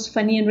thought it was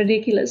funny and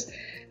ridiculous.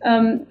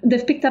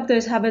 They've picked up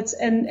those habits,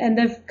 and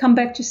they've come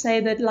back to say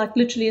that, like,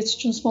 literally it's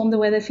transformed the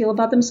way they feel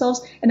about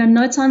themselves. And I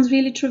know it sounds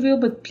really trivial,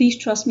 but please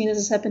trust me, this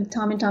has happened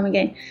time and time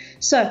again.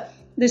 So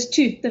there's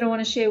 2 that I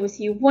want to share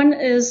with you. One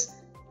is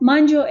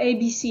mind your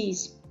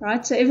ABCs,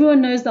 right? So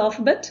everyone knows the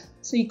alphabet,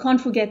 so you can't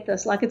forget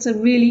this. Like, it's a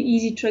really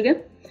easy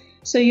trigger.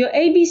 So your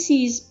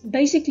ABCs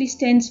basically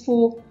stands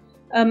for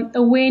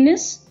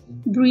awareness,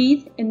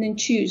 breathe, and then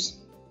choose,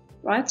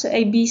 right? So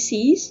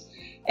ABCs.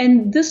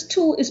 And this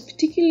tool is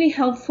particularly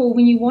helpful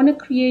when you want to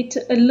create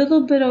a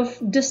little bit of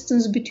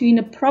distance between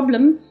a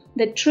problem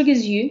that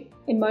triggers you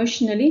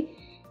emotionally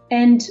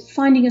and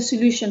finding a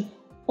solution,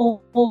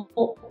 or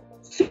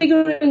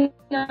figuring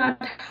out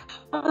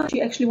how do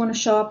you actually want to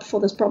show up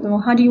for this problem,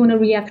 or how do you want to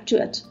react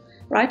to it,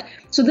 right?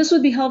 So this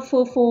would be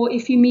helpful for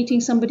if you're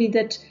meeting somebody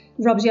that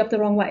rubs you up the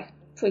wrong way,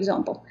 for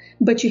example,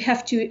 but you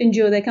have to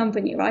endure their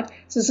company, right?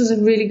 So this is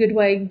a really good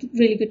way,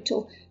 really good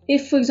tool.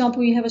 If, for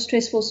example, you have a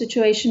stressful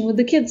situation with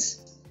the kids,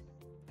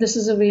 this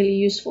is a really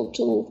useful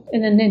tool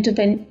in an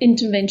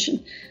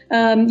intervention.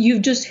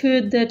 You've just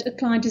heard that a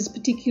client is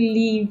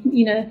particularly,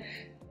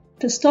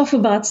 pissed off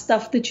about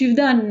stuff that you've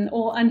done,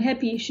 or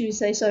unhappy, should we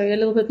say, sorry, a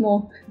little bit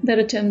more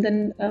better term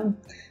than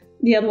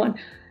the other one.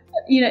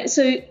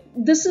 So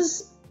this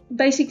is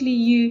basically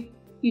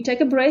you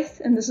take a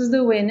breath, and this is the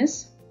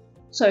awareness.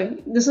 So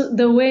this is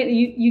the way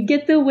you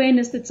get the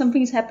awareness that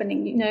something's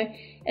happening,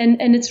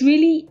 and it's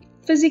really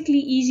physically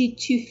easy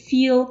to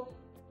feel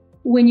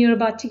when you're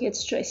about to get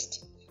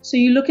stressed. So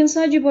you look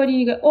inside your body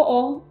and you go,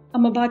 oh,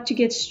 I'm about to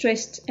get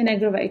stressed and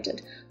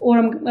aggravated, or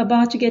I'm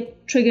about to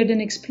get triggered and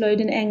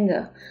explode in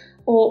anger,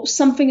 or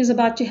something is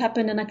about to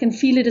happen and I can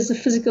feel it as a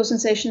physical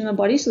sensation in my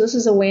body. So this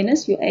is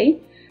awareness, your A.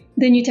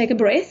 Then you take a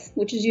breath,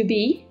 which is your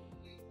B.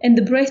 And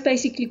the breath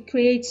basically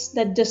creates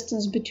that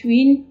distance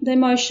between the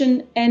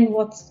emotion and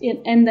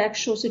the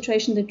actual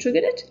situation that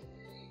triggered it.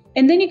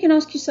 And then you can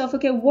ask yourself,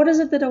 okay, what is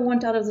it that I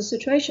want out of the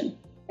situation?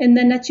 And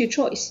then that's your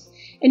choice.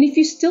 And if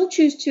you still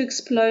choose to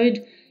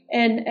explode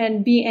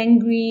and be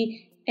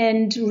angry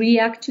and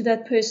react to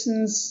that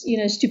person's,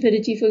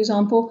 stupidity, for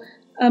example,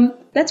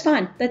 that's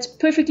fine. That's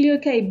perfectly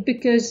okay,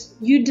 because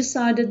you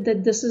decided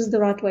that this is the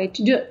right way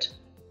to do it.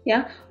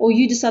 Yeah, or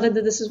you decided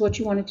that this is what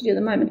you wanted to do at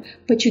the moment,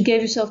 but you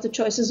gave yourself the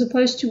choice, as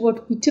opposed to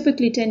what we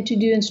typically tend to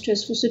do in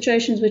stressful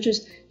situations, which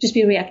is just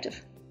be reactive.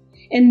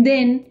 And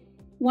then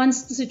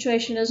once the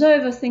situation is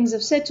over, things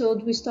have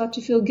settled, we start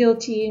to feel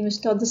guilty, and we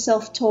start the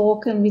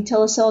self-talk, and we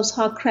tell ourselves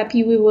how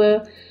crappy we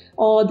were,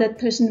 or that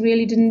person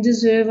really didn't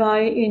deserve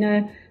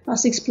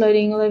us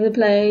exploding all over the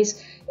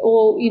place,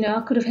 or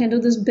I could have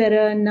handled this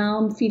better, and now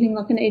I'm feeling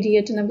like an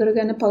idiot, and I've got to go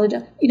and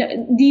apologize.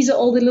 These are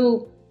all the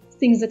little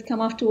things that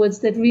come afterwards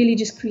that really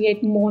just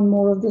create more and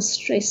more of the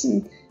stress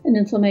and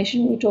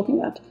inflammation we were talking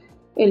about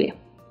earlier.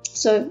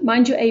 So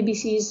mind your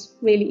ABCs,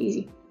 really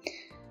easy.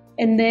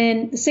 And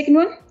then the second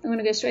one, I'm going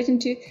to go straight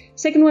into.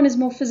 Second one is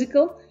more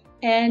physical,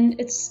 and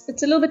it's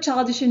a little bit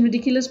childish and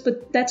ridiculous,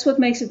 but that's what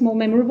makes it more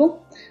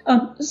memorable.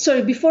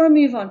 Sorry, before I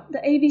move on, the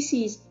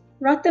ABCs,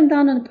 write them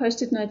down on a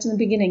post-it notes in the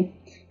beginning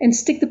and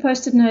stick the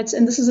post-it notes.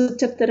 And this is a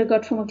tip that I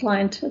got from a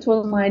client. It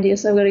wasn't my idea,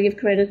 so I've got to give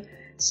credit.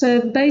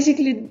 So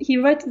basically, he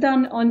wrote it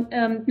down on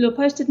little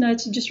post-it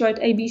notes. He just wrote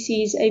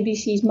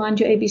ABCs, mind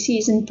your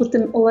ABCs, and put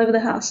them all over the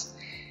house.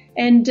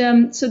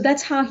 And so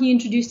that's how he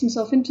introduced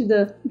himself into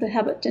the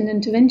habit and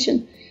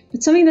intervention.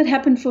 But something that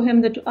happened for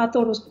him that I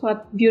thought was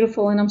quite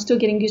beautiful, and I'm still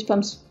getting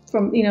goosebumps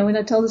from, when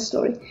I tell the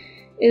story,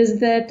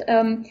 is that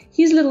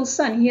his little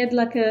son, he had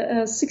like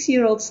a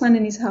 6-year-old son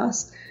in his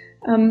house.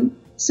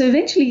 So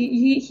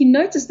eventually he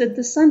noticed that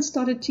the son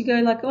started to go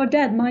like, "Oh,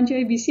 Dad, mind your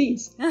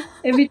ABCs,"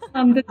 every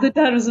time that the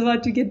dad was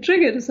about to get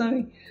triggered or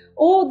something.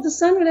 Or the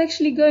son would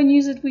actually go and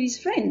use it with his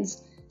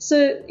friends.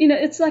 So,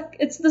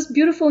 it's this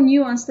beautiful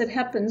nuance that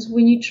happens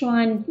when you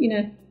try and,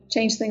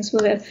 change things for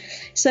that.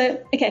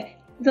 So, okay,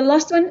 the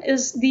last one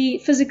is the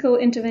physical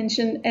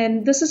intervention,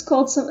 and this is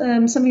called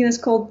something that's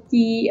called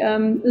the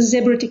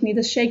zebra technique,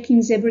 the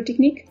shaking zebra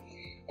technique.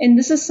 And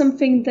this is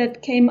something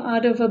that came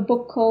out of a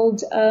book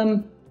called,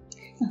 I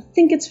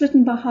think it's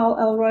written by Hal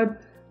Elrod,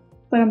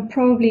 but I'm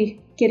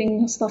probably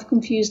getting stuff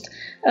confused.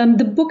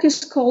 The book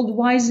is called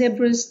Why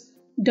Zebras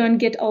Don't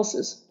Get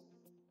Ulcers.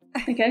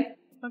 Okay?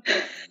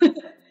 Okay.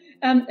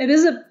 It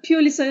is a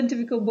purely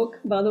scientific book,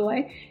 by the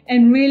way,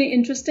 and really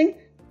interesting.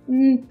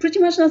 Pretty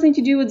much nothing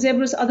to do with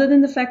zebras other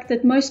than the fact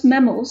that most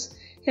mammals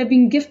have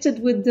been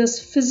gifted with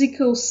this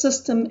physical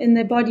system in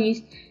their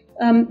body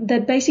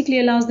that basically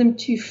allows them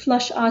to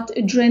flush out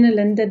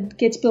adrenaline that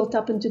gets built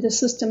up into the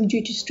system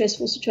due to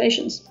stressful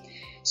situations.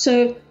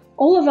 So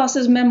all of us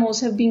as mammals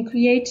have been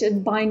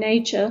created by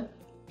nature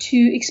to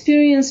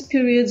experience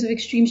periods of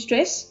extreme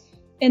stress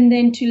and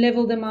then to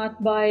level them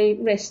out by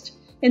rest.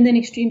 And then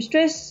extreme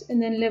stress,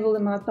 and then level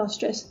them out by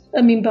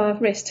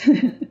rest.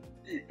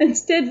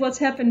 Instead, what's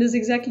happened is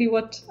exactly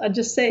what I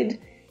just said,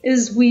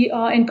 is we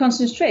are in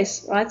constant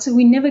stress, right? So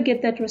we never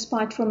get that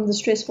respite from the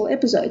stressful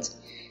episodes.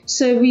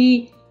 So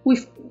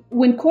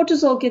when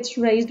cortisol gets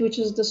raised, which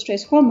is the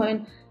stress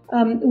hormone,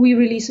 we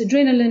release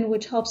adrenaline,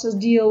 which helps us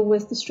deal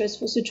with the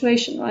stressful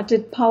situation, right?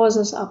 It powers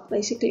us up,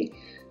 basically.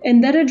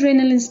 And that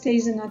adrenaline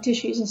stays in our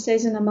tissues, and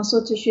stays in our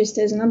muscle tissue,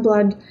 stays in our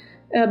blood.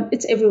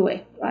 It's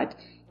everywhere, right?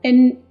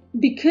 And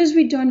because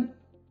we don't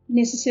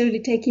necessarily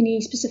take any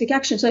specific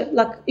action, so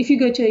like if you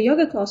go to a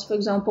yoga class, for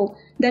example,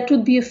 that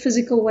would be a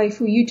physical way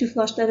for you to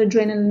flush that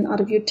adrenaline out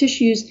of your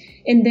tissues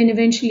and then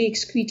eventually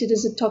excrete it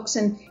as a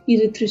toxin,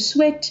 either through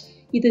sweat,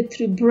 either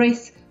through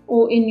breath,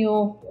 or in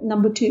your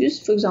number twos,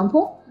 for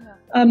example.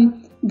 Yeah.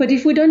 But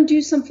if we don't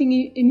do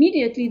something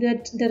immediately,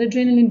 that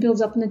adrenaline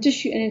builds up in the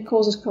tissue and it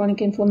causes chronic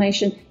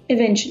inflammation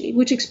eventually,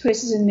 which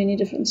expresses in many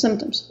different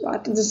symptoms,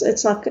 right?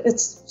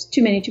 It's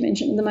too many to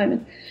mention at the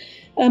moment.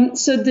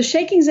 So the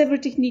shaking zebra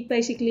technique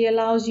basically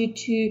allows you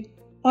to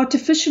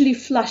artificially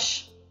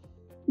flush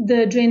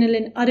the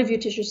adrenaline out of your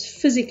tissues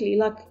physically,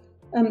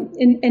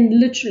 and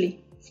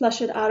literally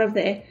flush it out of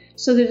there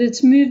so that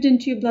it's moved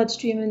into your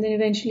bloodstream and then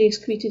eventually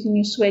excreted in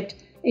your sweat,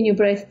 in your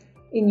breath,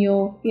 in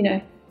your,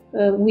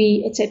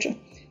 wee, etc.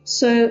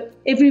 So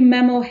every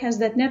mammal has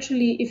that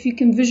naturally. If you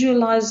can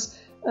visualize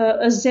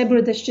a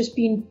zebra that's just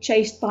been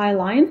chased by a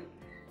lion,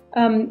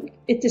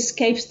 it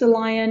escapes the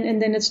lion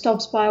and then it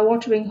stops by a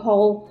watering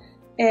hole.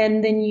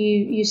 And then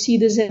you see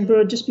the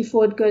zebra just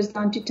before it goes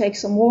down to take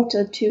some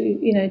water to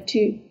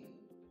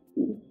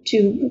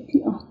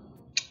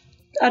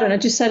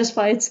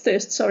satisfy its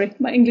thirst. Sorry,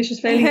 my English is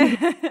failing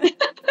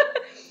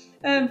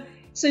me.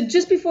 So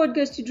just before it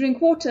goes to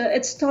drink water,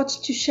 it starts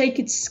to shake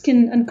its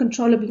skin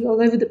uncontrollably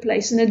all over the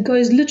place. And it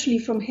goes literally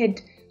from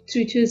head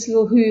through to its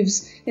little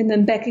hooves and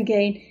then back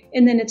again.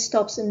 And then it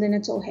stops and then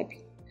it's all happy.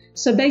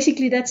 So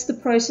basically, that's the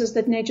process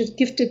that nature's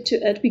gifted to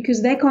it,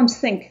 because they can't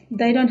think.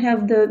 They don't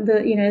have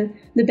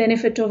the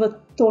benefit of a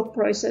thought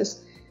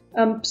process.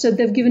 So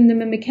they've given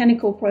them a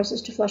mechanical process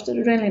to flush the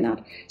adrenaline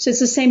out. So it's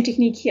the same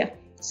technique here.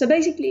 So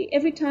basically,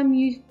 every time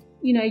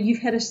you've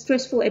had a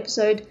stressful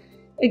episode,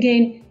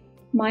 again,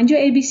 mind your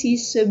ABCs.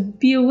 So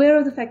be aware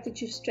of the fact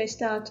that you've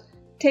stressed out.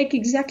 Take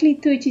exactly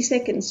 30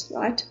 seconds,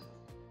 right?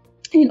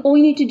 And all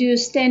you need to do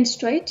is stand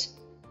straight,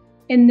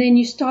 and then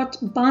you start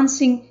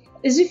bouncing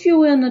as if you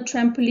were on a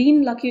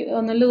trampoline, like you're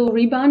on a little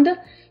rebounder.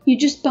 You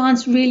just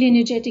bounce really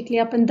energetically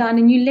up and down,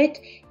 and you let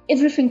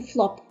everything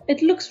flop.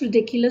 It looks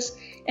ridiculous.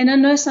 And I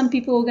know some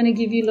people are going to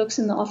give you looks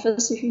in the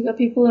office if you've got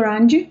people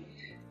around you.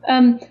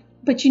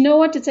 But you know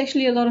what? It's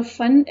actually a lot of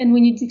fun. And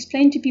when you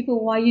explain to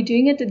people why you're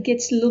doing it, it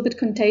gets a little bit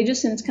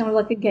contagious and it's kind of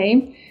like a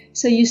game.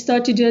 So you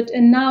start to do it.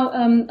 And now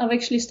I've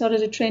actually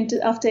started a trend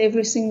after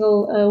every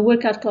single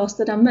workout class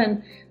that I'm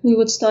in, we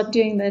would start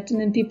doing that.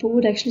 And then people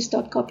would actually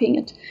start copying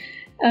it.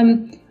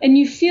 And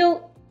you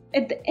feel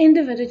at the end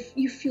of it,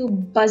 you feel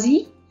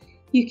buzzy.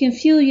 You can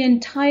feel your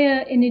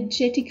entire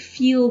energetic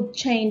field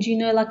change,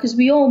 because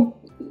we all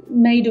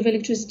made of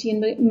electricity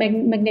and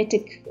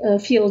magnetic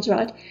fields,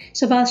 right?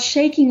 So by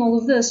shaking all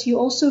of this, you're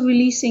also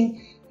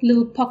releasing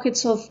little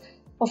pockets of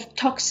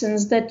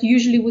toxins that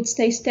usually would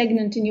stay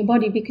stagnant in your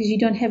body because you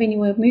don't have any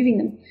way of moving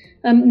them.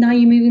 Now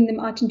you're moving them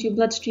out into your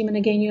bloodstream, and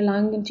again you're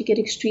allowing them to get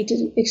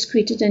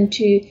excreted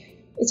into,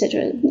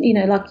 etc.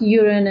 Like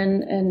urine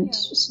and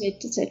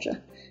sweat,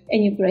 etc.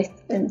 and your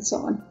breath and so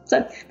on.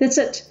 So that's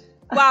it.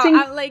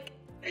 Wow,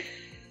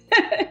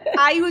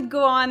 I would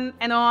go on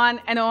and on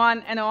and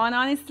on and on,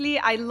 honestly.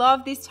 I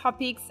love these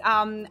topics.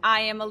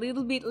 I am a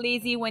little bit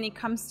lazy when it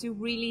comes to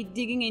really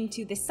digging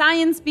into the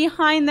science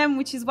behind them,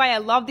 which is why I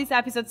love this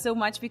episode so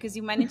much, because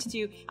you managed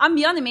to, I'm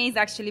beyond amazed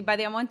actually by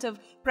the amount of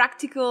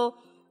practical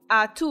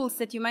tools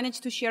that you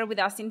managed to share with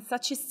us in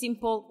such a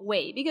simple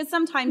way. Because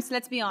sometimes,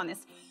 let's be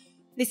honest,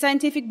 the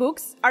scientific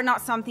books are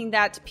not something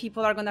that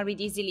people are going to read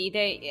easily.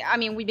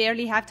 We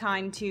barely have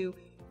time to,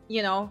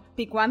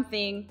 pick one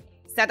thing,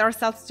 set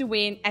ourselves to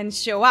win and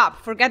show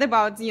up. Forget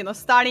about,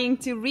 starting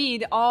to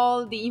read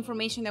all the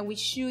information that we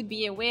should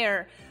be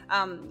aware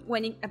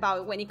when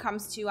it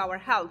comes to our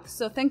health.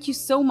 So thank you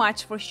so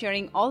much for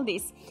sharing all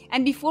this.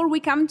 And before we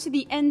come to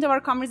the end of our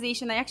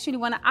conversation, I actually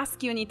want to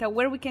ask you, Anita,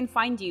 where we can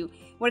find you.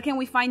 Where can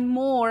we find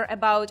more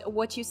about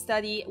what you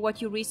study, what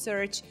you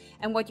research,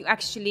 and what you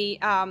actually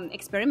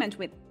experiment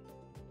with?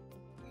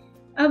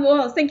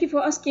 Well, thank you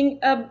for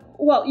asking.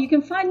 You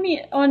can find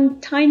me on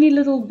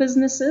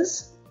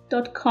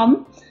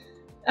tinylittlebusinesses.com.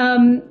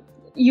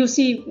 You'll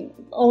see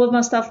all of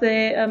my stuff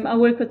there. I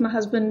work with my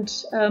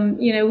husband.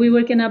 We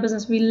work in our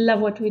business. We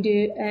love what we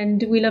do,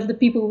 and we love the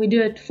people we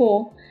do it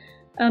for.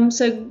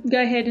 So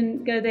go ahead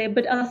and go there.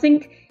 But I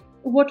think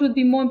what would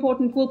be more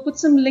important, we'll put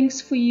some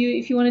links for you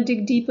if you want to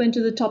dig deeper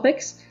into the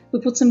topics.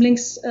 We'll put some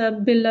links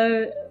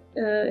below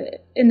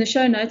in the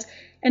show notes.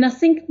 And I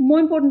think more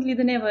importantly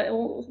than ever,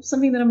 or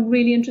something that I'm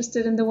really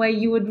interested in, the way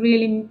you would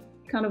really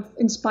kind of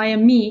inspire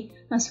me,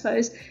 I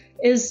suppose,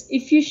 is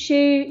if you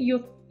share your,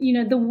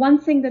 the one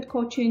thing that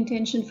caught your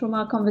attention from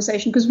our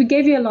conversation, because we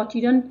gave you a lot.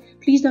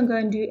 Please don't go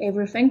and do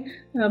everything.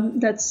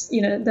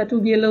 That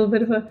will be a little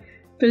bit of a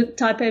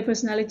type A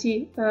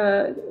personality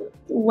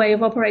way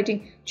of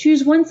operating.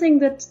 Choose one thing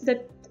that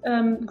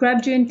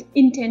grabbed your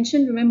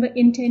intention. Remember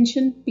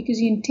intention, because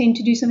you intend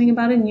to do something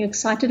about it and you're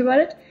excited about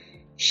it.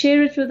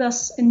 Share it with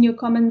us in the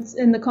comments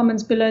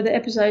below the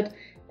episode.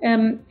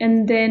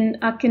 And then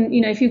I can,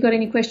 if you've got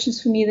any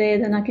questions for me there,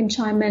 then I can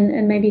chime in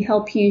and maybe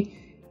help you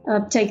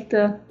take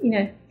the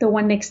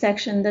one next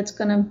action that's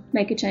going to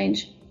make a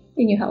change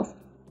in your health.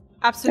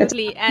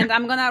 Absolutely. And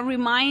I'm going to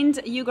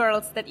remind you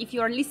girls that if you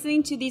are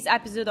listening to this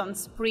episode on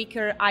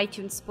Spreaker,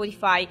 iTunes,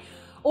 Spotify,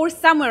 or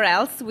somewhere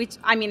else, which,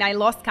 I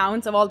lost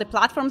count of all the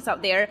platforms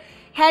out there,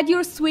 head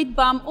your sweet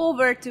bum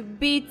over to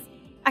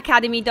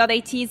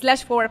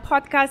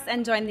bitsacademy.it/podcast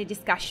and join the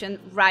discussion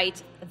right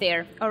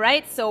there. All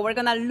right. So we're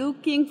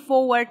looking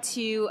forward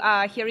to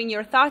hearing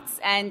your thoughts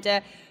and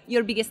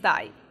your biggest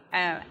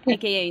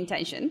aka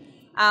intention.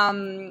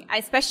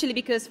 Especially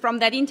because from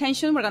that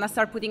intention, we're going to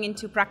start putting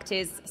into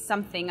practice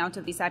something out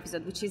of this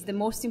episode, which is the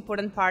most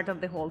important part of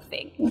the whole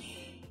thing.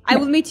 I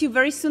will meet you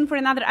very soon for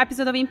another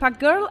episode of Impact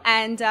Girl.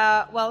 And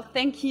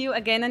thank you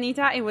again,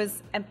 Anita. It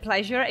was a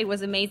pleasure. It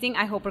was amazing.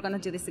 I hope we're going to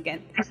do this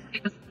again.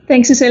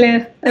 Thanks,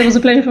 Cecilia. It was a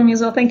pleasure for me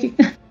as well. Thank you.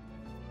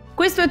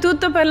 Questo è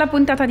tutto per la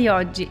puntata di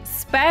oggi.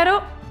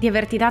 Spero di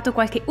averti dato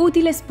qualche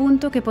utile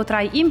spunto che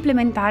potrai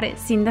implementare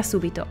sin da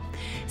subito.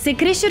 Se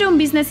crescere un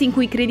business in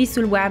cui credi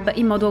sul web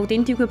in modo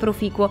autentico e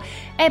proficuo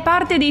è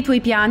parte dei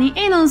tuoi piani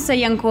e non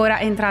sei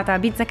ancora entrata a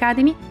Bits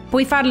Academy,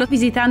 puoi farlo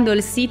visitando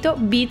il sito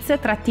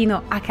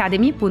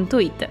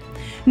bits-academy.it.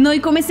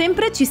 Noi come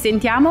sempre ci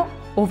sentiamo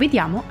o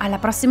vediamo alla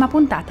prossima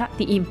puntata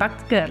di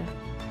Impact Girl.